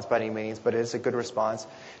response by any means, but it is a good response.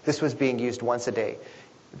 This was being used once a day.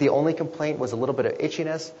 The only complaint was a little bit of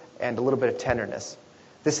itchiness and a little bit of tenderness.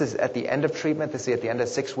 This is at the end of treatment. This is at the end of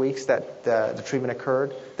 6 weeks that the treatment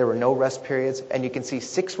occurred. There were no rest periods. And you can see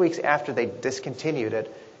 6 weeks after they discontinued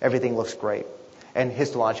it, everything looks great. And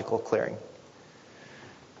histological clearing.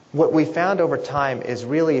 What we found over time is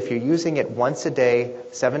really if you're using it once a day,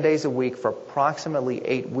 7 days a week for approximately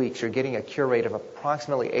 8 weeks, you're getting a cure rate of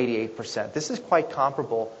approximately 88%. This is quite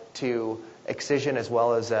comparable to excision as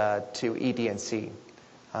well as to ED&C.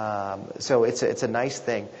 So it's a nice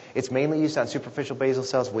thing. It's mainly used on superficial basal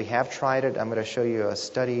cells. We have tried it. I'm going to show you a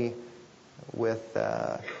study with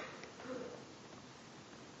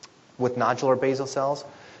nodular basal cells.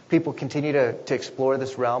 People continue to explore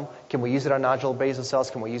this realm. Can we use it on nodular basal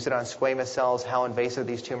cells? Can we use it on squamous cells? How invasive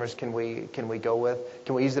these tumors can we go with?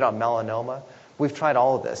 Can we use it on melanoma? We've tried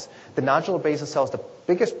all of this. The nodular basal cells, the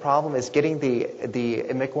biggest problem is getting the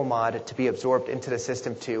imiquimod to be absorbed into the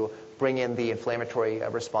system to bring in the inflammatory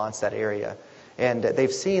response to that area. And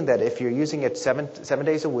they've seen that if you're using it seven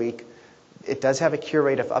days a week, it does have a cure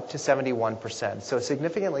rate of up to 71%. So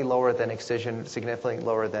significantly lower than excision, significantly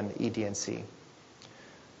lower than ED&C.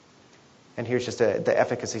 And here's just the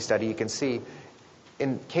efficacy study. You can see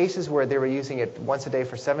in cases where they were using it once a day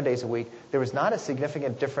for 7 days a week, there was not a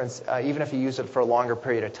significant difference, even if you use it for a longer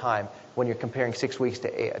period of time, when you're comparing 6 weeks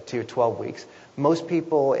to 12 weeks. Most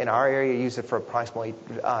people in our area use it for approximately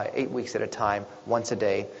 8 weeks at a time, once a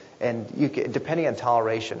day. And depending on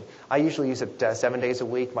toleration. I usually use it 7 days a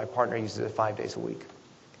week. My partner uses it 5 days a week.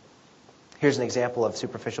 Here's an example of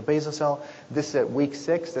superficial basal cell. This is at week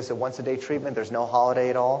 6. This is a once-a-day treatment. There's no holiday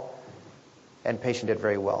at all. And the patient did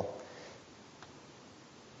very well.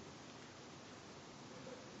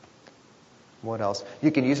 What else?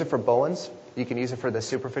 You can use it for Bowen's. You can use it for the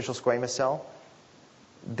superficial squamous cell.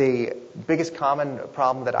 The biggest common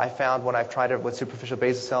problem that I found when I've tried it with superficial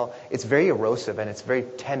basal cell, it's very erosive and it's very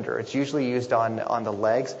tender. It's usually used on the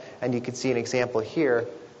legs. And you can see an example here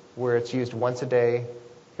where it's used once a day.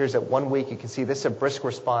 Here's at 1 week. You can see this is a brisk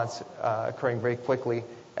response occurring very quickly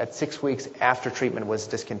at 6 weeks after treatment was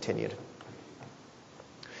discontinued.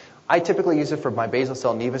 I typically use it for my basal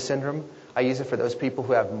cell nevus syndrome. I use it for those people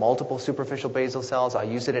who have multiple superficial basal cells. I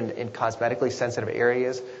use it in cosmetically sensitive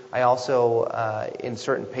areas. I also, in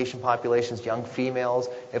certain patient populations, young females,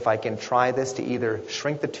 if I can try this to either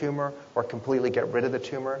shrink the tumor or completely get rid of the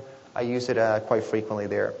tumor, I use it quite frequently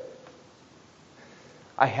there.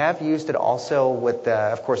 I have used it also with,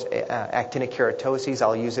 of course, actinic keratoses.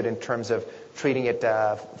 I'll use it in terms of treating it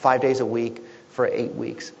 5 days a week for 8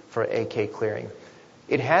 weeks for AK clearing.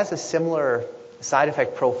 It has a similar side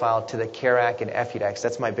effect profile to the Carac and Effudex.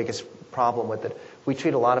 That's my biggest problem with it. We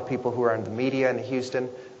treat a lot of people who are in the media in Houston.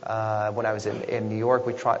 When I was in New York,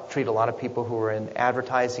 we treat a lot of people who are in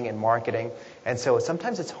advertising and marketing. And so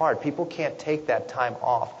sometimes it's hard. People can't take that time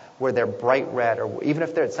off where they're bright red, or even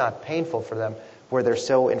if it's not painful for them, where they're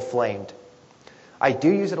so inflamed. I do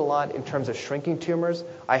use it a lot in terms of shrinking tumors.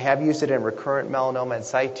 I have used it in recurrent melanoma in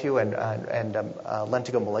situ and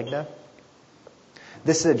lentigo maligna.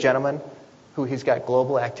 This is a gentleman who he's got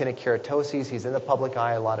global actinic keratoses. He's in the public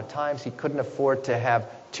eye a lot of times. He couldn't afford to have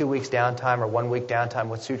 2 weeks downtime or 1 week downtime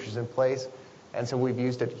with sutures in place. And so we've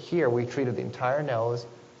used it here. We treated the entire nose,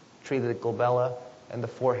 treated the glabella, and the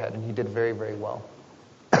forehead, and he did very, very well.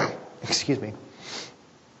 Excuse me.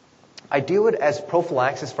 I do it as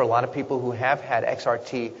prophylaxis for a lot of people who have had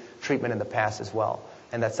XRT treatment in the past as well.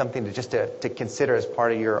 And that's something to consider as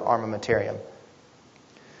part of your armamentarium.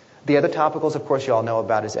 The other topicals, of course, you all know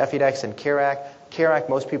about is Effudex and Carac. Carac,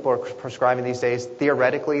 most people are prescribing these days.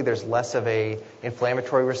 Theoretically, there's less of a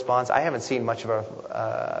inflammatory response. I haven't seen much of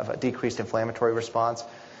a decreased inflammatory response.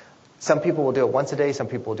 Some people will do it once a day. Some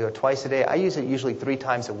people will do it twice a day. I use it usually 3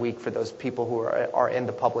 times a week for those people who are in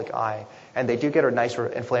the public eye. And they do get a nice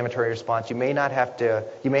inflammatory response. You may have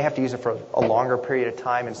to use it for a longer period of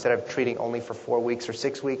time instead of treating only for 4 weeks or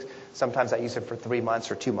 6 weeks. Sometimes I use it for 3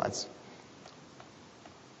 months or 2 months.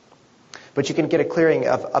 But you can get a clearing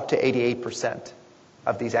of up to 88%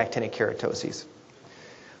 of these actinic keratoses.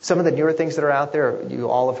 Some of the newer things that are out there, you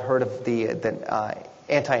all have heard of the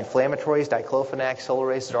anti-inflammatories, diclofenac,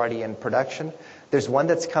 Solaraze is already in production. There's one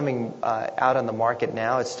that's coming out on the market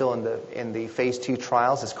now. It's still in the phase 2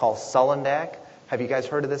 trials. It's called Sulindac. Have you guys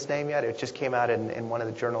heard of this name yet? It just came out in one of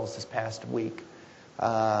the journals this past week.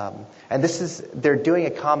 And they're doing a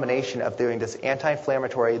combination of doing this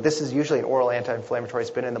anti-inflammatory. This is usually an oral anti-inflammatory.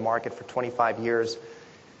 It's been in the market for 25 years.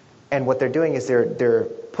 And what they're doing is they're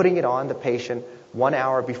putting it on the patient 1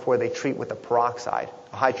 hour before they treat with a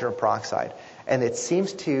hydrogen peroxide. And it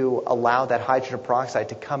seems to allow that hydrogen peroxide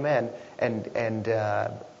to come in and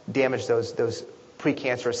damage those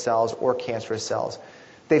precancerous cells or cancerous cells.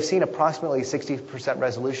 They've seen approximately 60%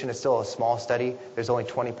 resolution. It's still a small study. There's only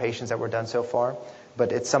 20 patients that were done so far.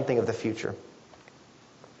 But it's something of the future.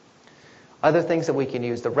 Other things that we can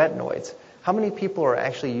use, the retinoids. How many people are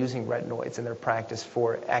actually using retinoids in their practice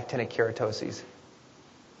for actinic keratoses?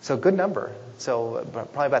 So good number. So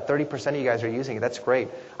probably about 30% of you guys are using it. That's great.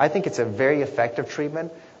 I think it's a very effective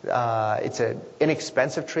treatment. It's an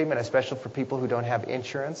inexpensive treatment, especially for people who don't have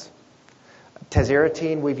insurance.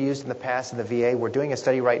 Tazarotene we've used in the past in the VA. We're doing a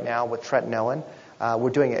study right now with tretinoin. We're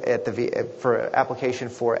doing it at the VA for application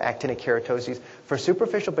for actinic keratoses. For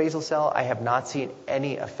superficial basal cell, I have not seen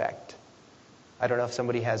any effect. I don't know if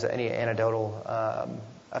somebody has any anecdotal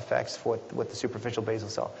effects with the superficial basal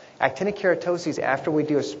cell. Actinic keratoses, after we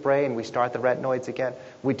do a spray and we start the retinoids again,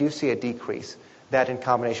 we do see a decrease. That in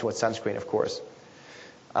combination with sunscreen, of course.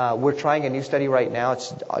 We're trying a new study right now.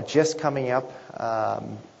 It's just coming up,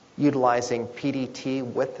 utilizing PDT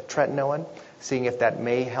with tretinoin, seeing if that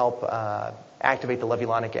may help activate the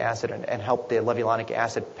levulonic acid and help the levulonic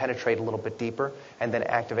acid penetrate a little bit deeper, and then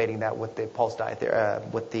activating that with the pulse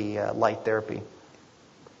with the light therapy.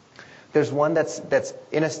 There's one that's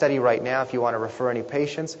in a study right now if you want to refer any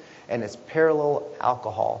patients, and it's parallel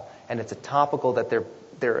alcohol, and it's a topical that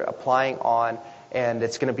they're applying on, and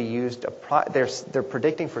it's going to be used. They're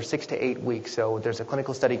predicting for 6 to 8 weeks. So there's a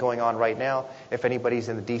clinical study going on right now. If anybody's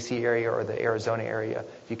in the D.C. area or the Arizona area,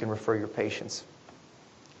 you can refer your patients.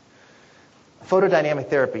 Photodynamic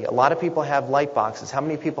therapy. A lot of people have light boxes. How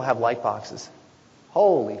many people have light boxes?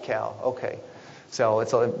 Holy cow. Okay. So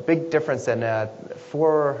it's a big difference than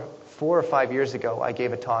 4 or 5 years ago, I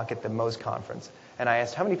gave a talk at the Mohs conference. And I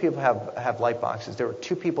asked, how many people have light boxes? There were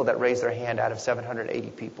 2 people that raised their hand out of 780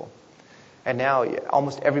 people. And now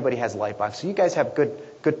almost everybody has a light box. So you guys have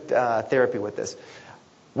good therapy with this.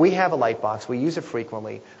 We have a light box. We use it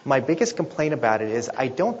frequently. My biggest complaint about it is I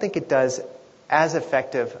don't think it does as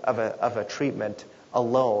effective of a treatment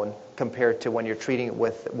alone compared to when you're treating it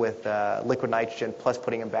with liquid nitrogen plus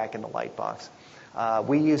putting them back in the light box.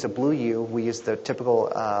 We use a Blue U. We use the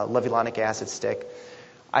typical levulonic acid stick.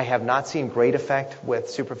 I have not seen great effect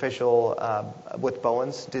with with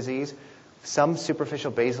Bowen's disease. Some superficial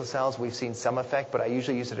basal cells, we've seen some effect, but I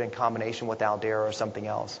usually use it in combination with Aldera or something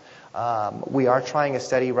else. We are trying a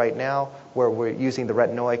study right now where we're using the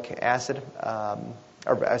retinoids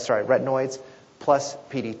plus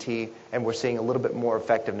PDT, and we're seeing a little bit more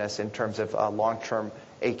effectiveness in terms of long-term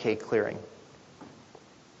AK clearing.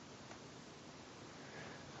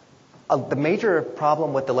 The major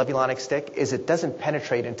problem with the levulonica stick is it doesn't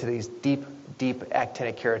penetrate into these deep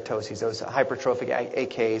actinic keratoses, those hypertrophic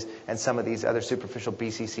AKs, and some of these other superficial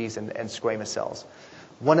BCCs and squamous cells.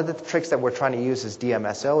 One of the tricks that we're trying to use is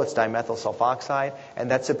DMSO, it's dimethyl sulfoxide,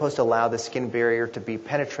 and that's supposed to allow the skin barrier to be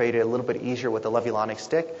penetrated a little bit easier with the levulonica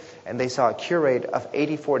stick. And they saw a cure rate of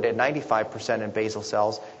 84 to 95% in basal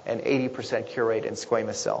cells and 80% cure rate in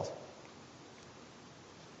squamous cells.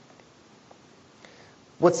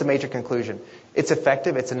 What's the major conclusion? It's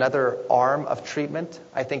effective. It's another arm of treatment.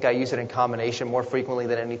 I think I use it in combination more frequently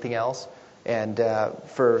than anything else. And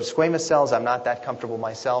for squamous cells, I'm not that comfortable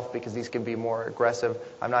myself because these can be more aggressive.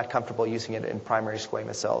 I'm not comfortable using it in primary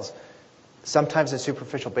squamous cells. Sometimes in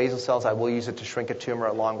superficial basal cells, I will use it to shrink a tumor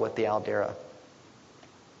along with the Aldera.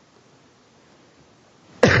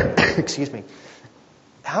 Excuse me.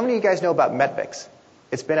 How many of you guys know about Metvix?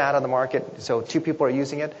 It's been out on the market, so 2 people are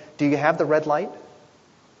using it. Do you have the red light?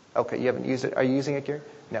 Okay, you haven't used it. Are you using it, Gary?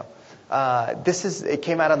 No. It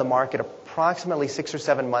came out on the market approximately 6 or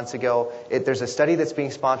 7 months ago. There's a study that's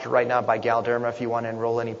being sponsored right now by Galderma if you want to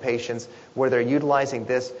enroll any patients where they're utilizing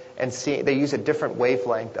this and they use a different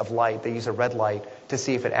wavelength of light. They use a red light to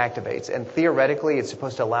see if it activates. And theoretically, it's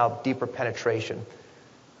supposed to allow deeper penetration.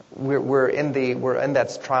 We're in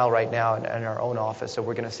that trial right now in our own office, so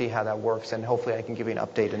we're going to see how that works, and hopefully I can give you an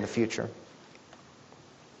update in the future.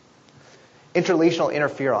 Interlesional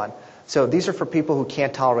interferon. So these are for people who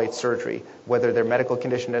can't tolerate surgery, whether their medical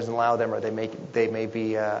condition doesn't allow them or they may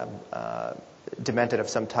be demented of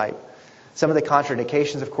some type. Some of the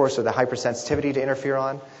contraindications, of course, are the hypersensitivity to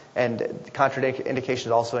interferon, and the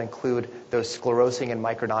contraindications also include those sclerosing and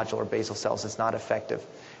micronodular basal cells. It's not effective.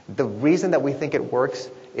 The reason that we think it works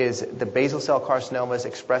is the basal cell carcinomas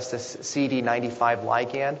express this CD95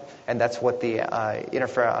 ligand, and that's what the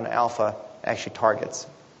interferon alpha actually targets.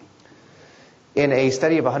 In a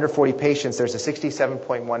study of 140 patients, there's a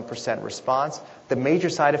 67.1% response. The major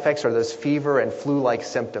side effects are those fever and flu-like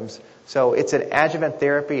symptoms. So it's an adjuvant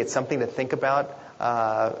therapy. It's something to think about.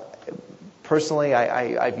 Personally,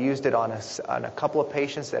 I've used it on a couple of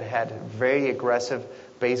patients that had very aggressive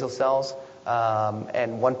basal cells,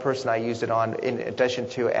 and one person I used it on in addition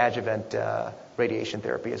to adjuvant radiation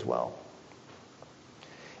therapy as well.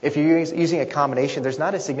 If you're using a combination, there's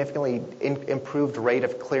not a significantly improved rate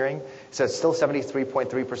of clearing. So it's still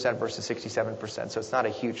 73.3% versus 67%. So it's not a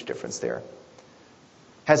huge difference there.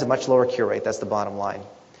 Has a much lower cure rate. That's the bottom line.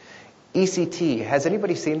 ECT. Has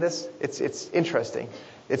anybody seen this? It's interesting.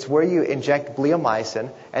 It's where you inject bleomycin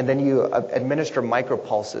and then you administer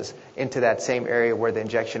micropulses into that same area where the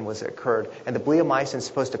injection was occurred. And the bleomycin is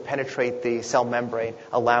supposed to penetrate the cell membrane,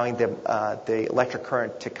 allowing the electric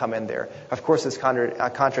current to come in there. Of course, it's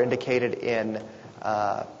contraindicated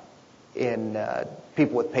in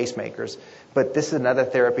people with pacemakers. But this is another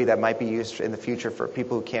therapy that might be used in the future for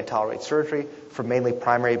people who can't tolerate surgery, for mainly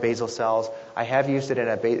primary basal cells. I have used it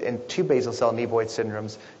in 2 basal cell nevoid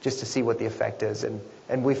syndromes just to see what the effect is.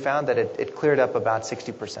 And we found that it cleared up about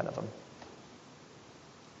 60% of them.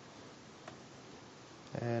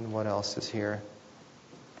 And what else is here?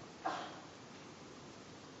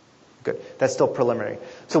 Good. That's still preliminary.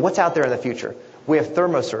 So what's out there in the future? We have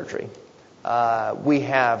thermosurgery. We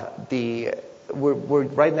have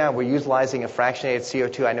right now we're utilizing a fractionated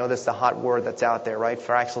CO2. I know that's the hot word that's out there, right?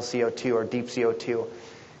 Fraxel CO2 or deep CO2.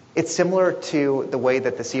 It's similar to the way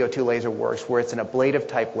that the CO2 laser works, where it's an ablative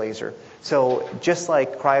type laser. So just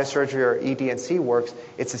like cryosurgery or EDNC works,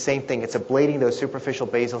 it's the same thing. It's ablating those superficial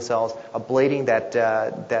basal cells, ablating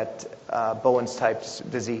that Bowen's type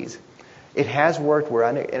disease. It has worked. We're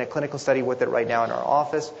in a clinical study with it right now in our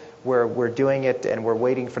office, where we're doing it and we're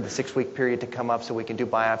waiting for the 6-week period to come up so we can do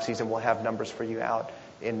biopsies, and we'll have numbers for you out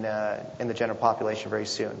in the general population very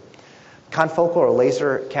soon. Confocal or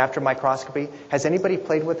laser capture microscopy. Has anybody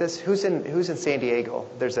played with this? Who's in San Diego?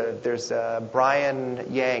 There's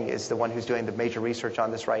Brian Yang is the one who's doing the major research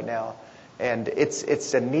on this right now, and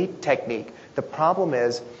it's a neat technique. The problem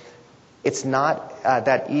is, it's not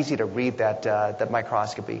that easy to read that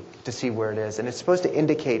microscopy to see where it is. And it's supposed to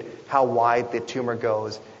indicate how wide the tumor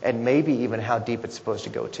goes and maybe even how deep it's supposed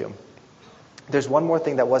to go to. There's one more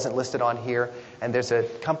thing that wasn't listed on here, and there's a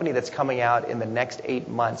company that's coming out in the next 8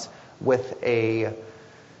 months with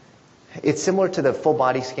it's similar to the full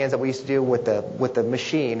body scans that we used to do with the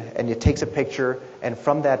machine, and it takes a picture, and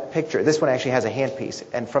from that picture, this one actually has a handpiece,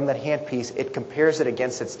 and from that handpiece, it compares it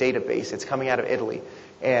against its database. It's coming out of Italy.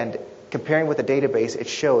 And comparing with the database, it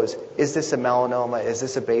shows, is this a melanoma, is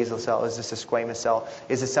this a basal cell, is this a squamous cell,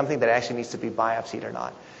 is this something that actually needs to be biopsied or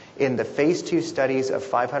not? In the phase 2 studies of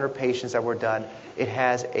 500 patients that were done, it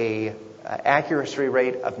has a accuracy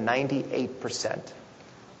rate of 98%.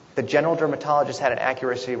 The general dermatologist had an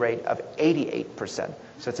accuracy rate of 88%.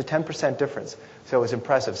 So it's a 10% difference. So it was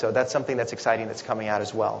impressive. So that's something that's exciting that's coming out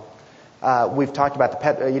as well. We've talked about the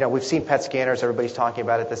PET, we've seen PET scanners. Everybody's talking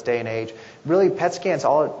about it this day and age. Really, PET scans,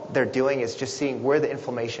 all they're doing is just seeing where the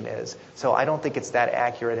inflammation is. So I don't think it's that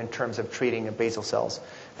accurate in terms of treating basal cells.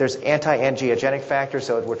 There's anti-angiogenic factors,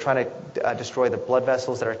 so we're trying to destroy the blood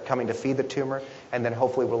vessels that are coming to feed the tumor, and then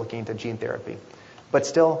hopefully we're looking into gene therapy. But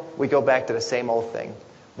still, we go back to the same old thing.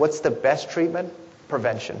 What's the best treatment?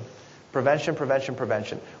 Prevention. Prevention, prevention,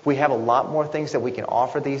 prevention. We have a lot more things that we can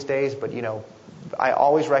offer these days, but I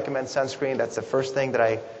always recommend sunscreen. That's the first thing that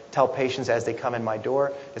I tell patients as they come in my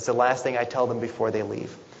door. It's the last thing I tell them before they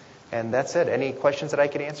leave. And that's it. Any questions that I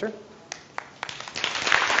could answer?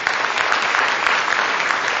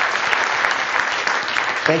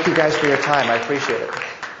 Thank you guys for your time. I appreciate it.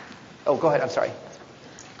 Oh, go ahead. I'm sorry.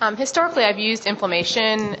 Historically, I've used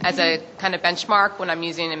inflammation as a kind of benchmark when I'm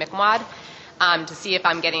using imiquimod to see if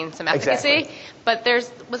I'm getting some efficacy. Exactly. But there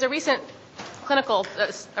was a recent clinical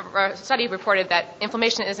study reported that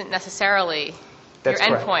inflammation isn't necessarily That's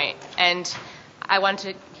your correct. endpoint. And I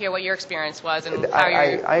wanted to hear what your experience was and how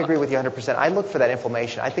I agree with you 100%. I look for that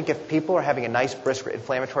inflammation. I think if people are having a nice, brisk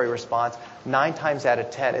inflammatory response, 9 times out of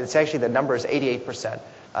 10, it's actually the number is 88%.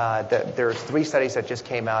 There's 3 studies that just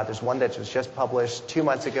came out. There's one that was just published 2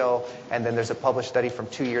 months ago, and then there's a published study from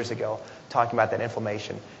 2 years ago talking about that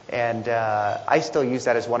inflammation. And I still use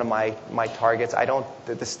that as one of my targets.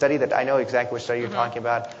 The study that I know exactly which study you're talking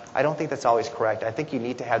about, I don't think that's always correct. I think you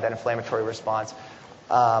need to have that inflammatory response.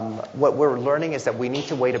 What we're learning is that we need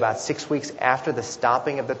to wait about 6 weeks after the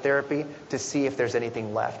stopping of the therapy to see if there's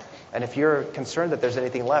anything left. And if you're concerned that there's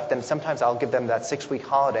anything left, then sometimes I'll give them that 6-week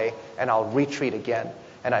holiday and I'll retreat again.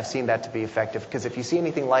 And I've seen that to be effective. Because if you see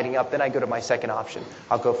anything lighting up, then I go to my second option.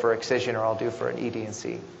 I'll go for excision or I'll do for an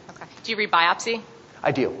ED&C. Okay. Do you rebiopsy?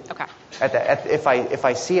 I do. Okay. If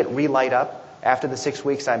I see it relight up after the 6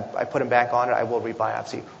 weeks, I put them back on it, I will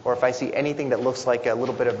rebiopsy. Or if I see anything that looks like a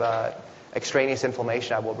little bit of extraneous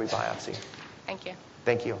inflammation, I will rebiopsy. Thank you.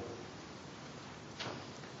 Thank you.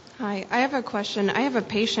 Hi, I have a question. I have a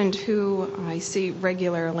patient who I see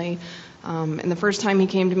regularly. And the first time he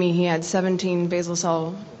came to me, he had 17 basal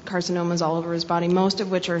cell carcinomas all over his body, most of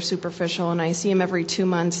which are superficial. And I see him every 2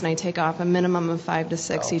 months, and I take off a minimum of 5 to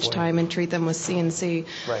 6 each time and treat them with CNC.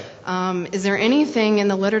 Right. Is there anything in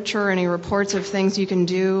the literature, any reports of things you can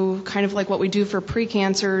do, kind of like what we do for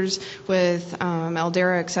precancers with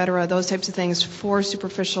Aldera, et cetera, those types of things for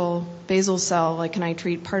superficial basal cell? Like, can I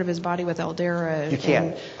treat part of his body with Aldera? You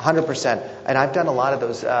can, 100%. And I've done a lot of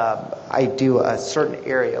those. I do a certain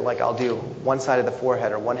area, like I'll do one side of the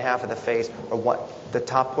forehead or one half of the face or the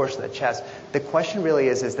top portion of the chest. The question really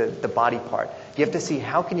is the body part. You have to see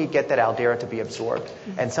how can you get that Aldera to be absorbed.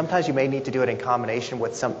 And sometimes you may need to do it in combination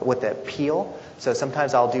with the peel. So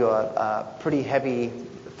sometimes I'll do a pretty heavy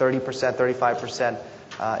 30%,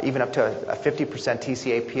 35%, even up to a 50%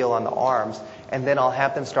 TCA peel on the arms. And then I'll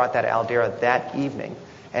have them start that Aldera that evening.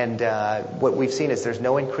 And what we've seen is there's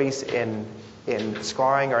no increase in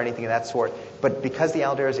scarring or anything of that sort. But because the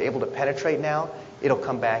Aldera is able to penetrate now, it'll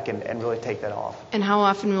come back and really take that off. And how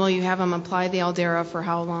often will you have them apply the Aldera for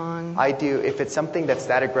how long? I do. If it's something that's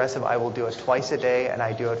that aggressive, I will do it twice a day, and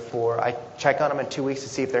I check on them in 2 weeks to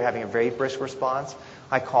see if they're having a very brisk response.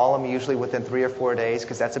 I call them usually within 3 or 4 days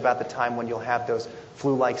because that's about the time when you'll have those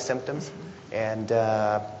flu-like symptoms. And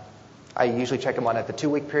I usually check them on at the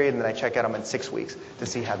 2-week period, and then I check on them in 6 weeks to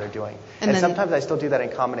see how they're doing. And sometimes I still do that in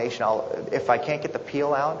combination. If I can't get the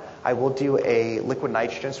peel out, I will do a liquid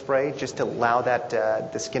nitrogen spray just to allow that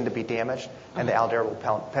the skin to be damaged, and the Aldera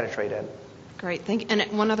will penetrate in. Great, thank you.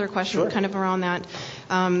 And one other question, Sure. kind of around that.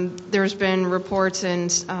 There's been reports in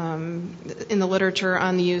the literature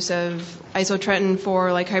on the use of isotretinoin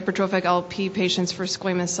for like hypertrophic LP patients for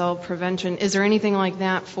squamous cell prevention. Is there anything like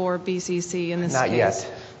that for BCC in this case? Not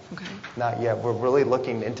yet. Okay. Not yet. We're really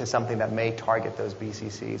looking into something that may target those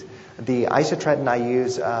BCCs. The isotretinoin I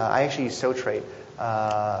use, I actually use Sotrate.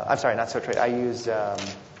 I'm sorry, not Sotrate. I use,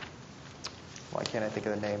 why can't I think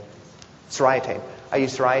of the name? Soriatane. I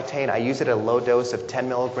use Soriatane. I use it at a low dose of 10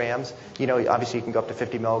 milligrams. Obviously you can go up to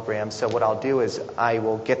 50 milligrams. So what I'll do is I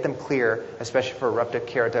will get them clear, especially for eruptive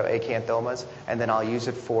keratoacanthomas, and then I'll use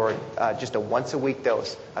it for just a once-a-week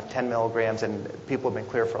dose of 10 milligrams, and people have been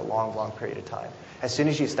clear for a long, long period of time. As soon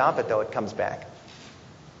as you stop it, though, it comes back.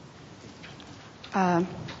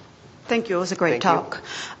 Thank you. It was a great Thank you. talk.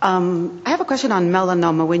 I have a question on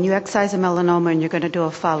melanoma. When you excise a melanoma and you're going to do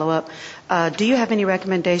a follow-up, do you have any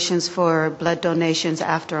recommendations for blood donations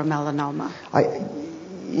after a melanoma?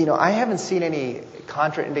 I haven't seen any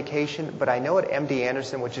contraindication, but I know at MD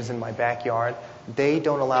Anderson, which is in my backyard, they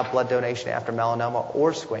don't allow blood donation after melanoma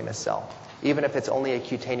or squamous cell, even if it's only a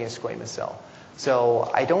cutaneous squamous cell. So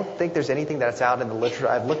I don't think there's anything that's out in the literature.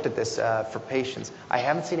 I've looked at this for patients. I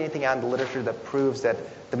haven't seen anything out in the literature that proves that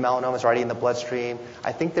the melanoma is already in the bloodstream.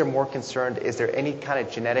 I think they're more concerned, is there any kind of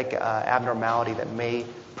genetic abnormality that may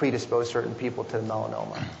predispose certain people to the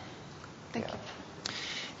melanoma? Thank you.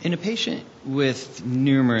 In a patient with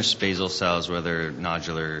numerous basal cells, whether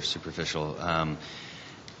nodular or superficial,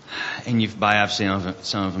 and you've biopsied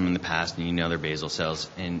some of them in the past and you know they're basal cells,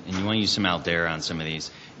 and you want to use some Aldera on some of these,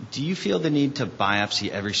 do you feel the need to biopsy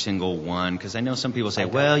every single one? Because I know some people say,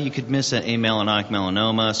 well, you could miss an amelanotic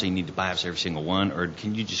melanoma, so you need to biopsy every single one, or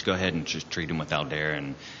can you just go ahead and just treat them with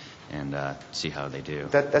Aldera and see how they do?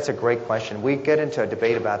 That's a great question. We get into a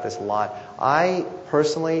debate about this a lot. I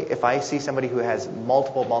personally, if I see somebody who has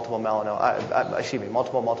multiple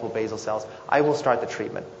basal cells, I will start the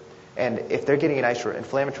treatment. And if they're getting a nice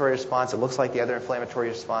inflammatory response, it looks like the other inflammatory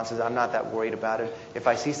responses, I'm not that worried about it. If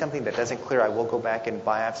I see something that doesn't clear, I will go back and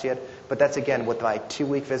biopsy it. But that's, again, with my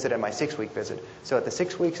 2-week visit and my 6-week visit. So at the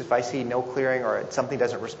 6 weeks, if I see no clearing or something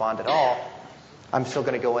doesn't respond at all, I'm still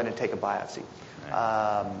going to go in and take a biopsy.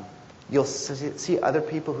 You'll see other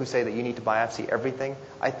people who say that you need to biopsy everything.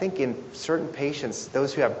 I think in certain patients,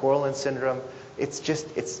 those who have Gorlin syndrome,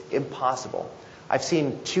 it's impossible. I've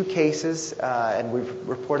seen 2 cases, and we've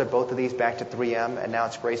reported both of these back to 3M, and now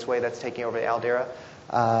it's Graceway that's taking over the Aldera,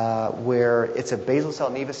 where it's a basal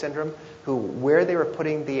cell nevus syndrome, where they were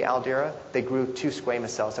putting the Aldera, they grew 2 squamous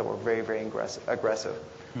cells that were very, very aggressive.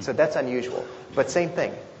 So that's unusual. But same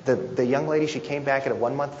thing. The young lady, she came back at a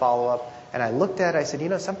 1-month follow-up, and I looked at it, I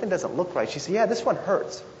said, something doesn't look right. She said, yeah, this one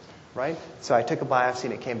hurts, right? So I took a biopsy,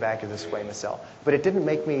 and it came back as a squamous cell. But it didn't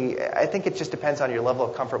make me, I think it just depends on your level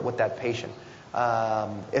of comfort with that patient.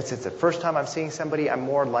 If it's the first time I'm seeing somebody, I'm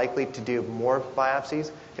more likely to do more biopsies.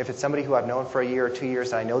 If it's somebody who I've known for a year or 2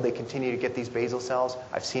 years, and I know they continue to get these basal cells,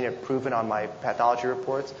 I've seen it proven on my pathology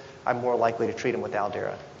reports, I'm more likely to treat them with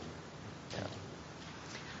Aldera.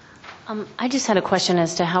 I just had a question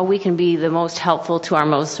as to how we can be the most helpful to our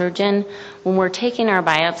Mohs surgeon. When we're taking our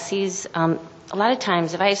biopsies, a lot of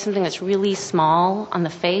times if I have something that's really small on the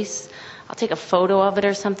face, I'll take a photo of it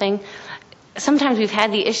or something. Sometimes we've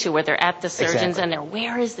had the issue where they're at the surgeons and they're,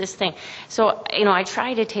 where is this thing? So, I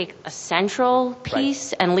try to take a central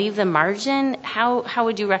piece and leave the margin. How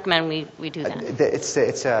would you recommend we do that?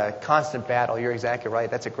 It's a constant battle. You're exactly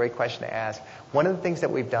right. That's a great question to ask. One of the things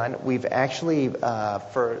that we've done, we've actually,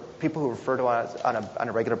 for people who refer to us on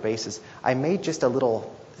a regular basis, I made just a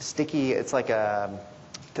little sticky, it's like a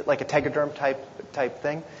Tegaderm type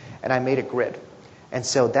thing, and I made a grid. And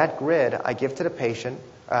so that grid I give to the patient,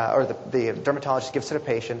 or the dermatologist gives to the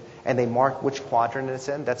patient, and they mark which quadrant it's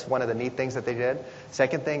in. That's one of the neat things that they did.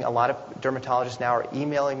 Second thing, a lot of dermatologists now are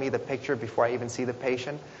emailing me the picture before I even see the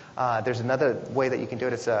patient. There's another way that you can do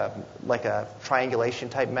it. It's like a triangulation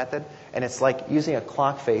type method, and it's like using a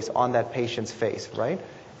clock face on that patient's face, right?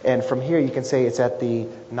 And from here, you can say it's at the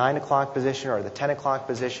 9 o'clock position or the 10 o'clock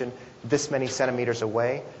position, this many centimeters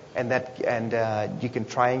away, and you can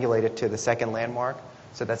triangulate it to the second landmark.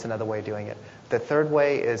 So that's another way of doing it. The third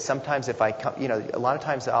way is sometimes if I come, a lot of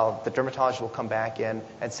times the dermatologist will come back in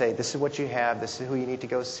and say, this is what you have, this is who you need to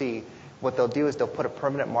go see. What they'll do is they'll put a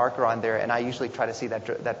permanent marker on there, and I usually try to see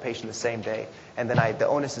that patient the same day. And then the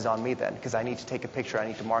onus is on me then, because I need to take a picture, I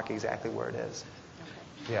need to mark exactly where it is.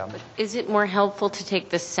 Yeah. Is it more helpful to take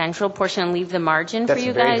the central portion and leave the margin for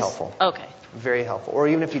you guys? That's very helpful. Okay. Very helpful. Or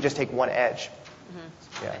even if you just take one edge.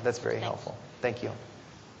 Yeah, that's very helpful. Thank you.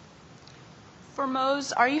 For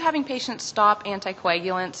Mohs, are you having patients stop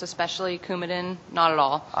anticoagulants, especially Coumadin? Not at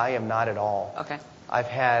all. I am not at all. Okay. I've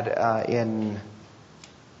had 7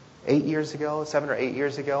 or 8 years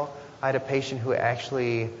ago, I had a patient who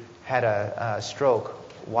actually had a stroke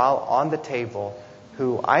while on the table,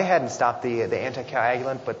 who I hadn't stopped the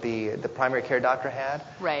anticoagulant, but the primary care doctor had.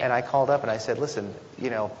 Right. And I called up and I said, listen,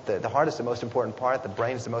 the heart is the most important part, the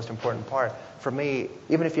brain is the most important part. For me,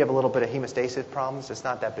 even if you have a little bit of hemostasis problems, it's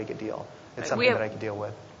not that big a deal. It's something that I can deal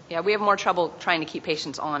with. Yeah, we have more trouble trying to keep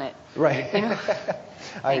patients on it. Right.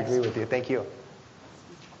 I agree with you. Thank you.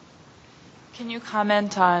 Can you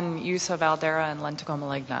comment on use of Aldera in lentigo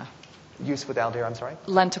maligna? Use with Aldera, I'm sorry?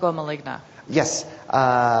 Lentigo maligna. Yes.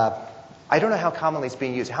 I don't know how commonly it's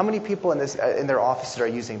being used. How many people in their offices are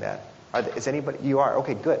using that? Is anybody? You are?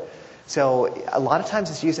 Okay, good. So a lot of times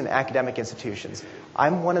it's used in academic institutions.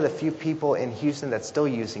 I'm one of the few people in Houston that's still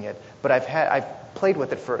using it, but I've played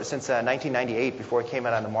with it since 1998 before it came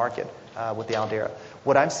out on the market with the Aldera.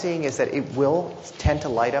 What I'm seeing is that it will tend to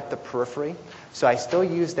light up the periphery. So I still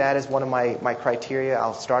use that as one of my criteria.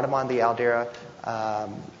 I'll start them on the Aldera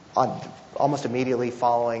almost immediately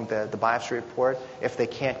following the biopsy report if they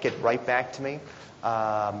can't get right back to me.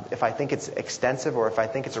 If I think it's extensive or if I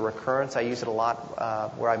think it's a recurrence, I use it a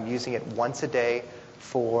lot where I'm using it once a day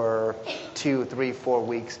for 2, 3, 4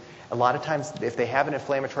 weeks. A lot of times, if they have an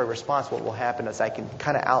inflammatory response, what will happen is I can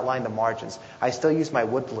kind of outline the margins. I still use my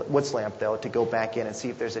Woods lamp, though, to go back in and see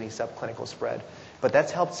if there's any subclinical spread. But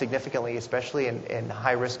that's helped significantly, especially in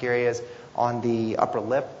high-risk areas on the upper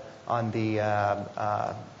lip, on the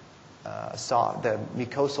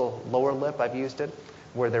mucosal lower lip. I've used it,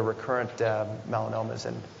 where they're recurrent melanomas.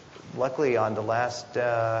 And luckily, on the last,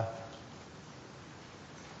 I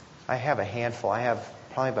have a handful. I have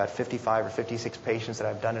probably about 55 or 56 patients that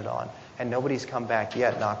I've done it on, and nobody's come back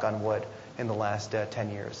yet, knock on wood, in the last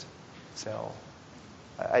 10 years. So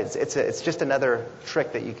it's just another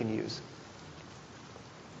trick that you can use.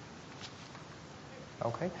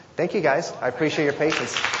 Okay. Thank you, guys. I appreciate your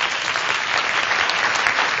patience.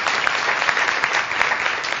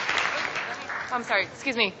 I'm sorry,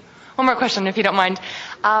 excuse me. One more question, if you don't mind.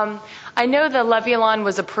 I know the Levulan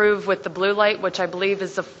was approved with the blue light, which I believe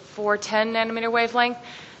is the 410 nanometer wavelength.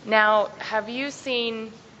 Now, have you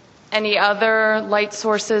seen any other light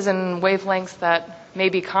sources and wavelengths that may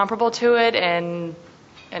be comparable to it? And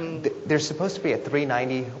there's supposed to be a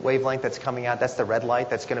 390 wavelength that's coming out. That's the red light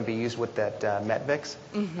that's going to be used with that Metvix.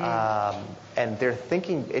 Mm-hmm. And they're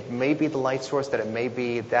thinking it may be the light source, that it may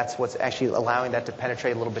be that's what's actually allowing that to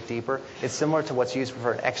penetrate a little bit deeper. It's similar to what's used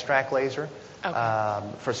for an extract laser. Okay.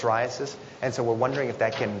 For psoriasis, and so we're wondering if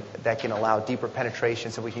that can allow deeper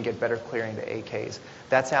penetration so we can get better clearing the AKs.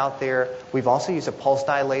 That's out there. We've also used a pulse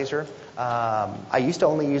dye laser. I used to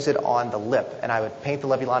only use it on the lip, and I would paint the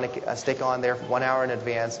Levulanic stick on there for 1 hour in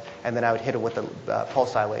advance, and then I would hit it with the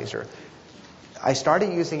pulse dye laser. I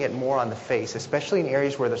started using it more on the face, especially in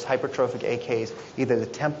areas where there's hypertrophic AKs, either the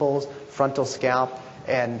temples, frontal scalp,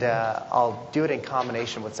 and I'll do it in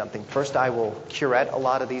combination with something. First, I will curette a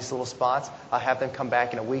lot of these little spots. I'll have them come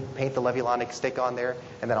back in a week, paint the Levulanic stick on there,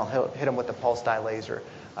 and then I'll hit them with the pulse dye laser.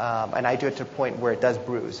 And I do it to a point where it does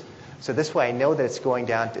bruise. So this way I know that it's going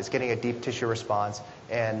down, it's getting a deep tissue response,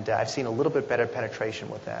 and I've seen a little bit better penetration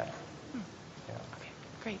with that. Yeah. Okay,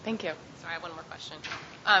 great, thank you. Sorry, I have one more question.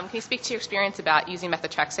 Can you speak to your experience about using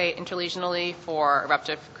methotrexate intralesionally for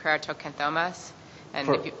eruptive keratocanthoma?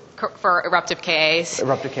 And for eruptive KAs?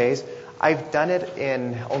 Eruptive KAs. I've done it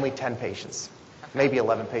in only 10 patients, maybe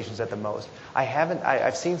 11 patients at the most.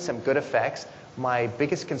 I've seen some good effects. My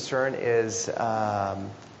biggest concern is on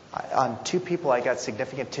 2 people I got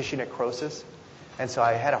significant tissue necrosis, and so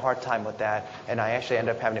I had a hard time with that, and I actually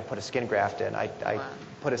ended up having to put a skin graft in. I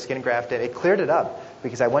put a skin graft in. It cleared it up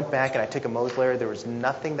because I went back and I took a Mohs layer. There was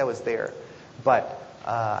nothing that was there, but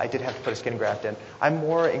I did have to put a skin graft in. I'm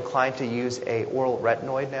more inclined to use a oral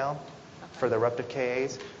retinoid now for the eruptive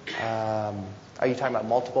KAs. Are you talking about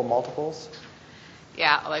multiples?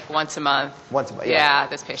 Yeah, like once a month. Once a month, yeah.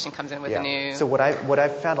 This patient comes in with a new... So what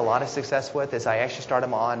I've found a lot of success with is I actually start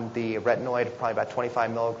them on the retinoid, probably about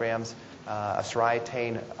 25 milligrams of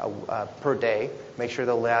soriatane per day. Make sure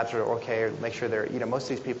the labs are okay, or make sure they're, most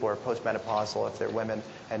of these people are postmenopausal if they're women,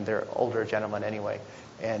 and they're older gentlemen anyway.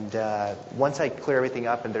 And once I clear everything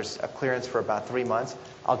up and there's a clearance for about 3 months,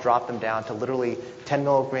 I'll drop them down to literally 10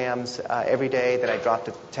 milligrams every day. Then I drop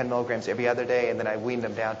to 10 milligrams every other day, and then I wean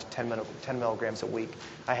them down to 10 milligrams a week.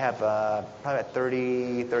 I have probably about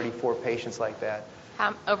 30, 34 patients like that.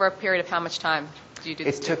 Over a period of how much time do you do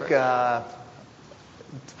this? It took,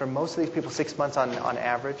 for most of these people, 6 months on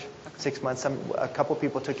average. Okay. 6 months. A couple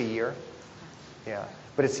people took a year. Yeah.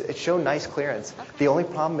 But it showed nice clearance. Okay. The only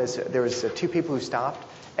problem is there was 2 people who stopped,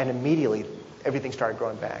 and immediately everything started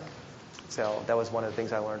growing back. So that was one of the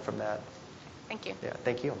things I learned from that. Thank you. Yeah,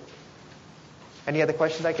 thank you. Any other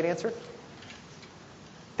questions I could answer?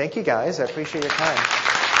 Thank you, guys. I appreciate your time.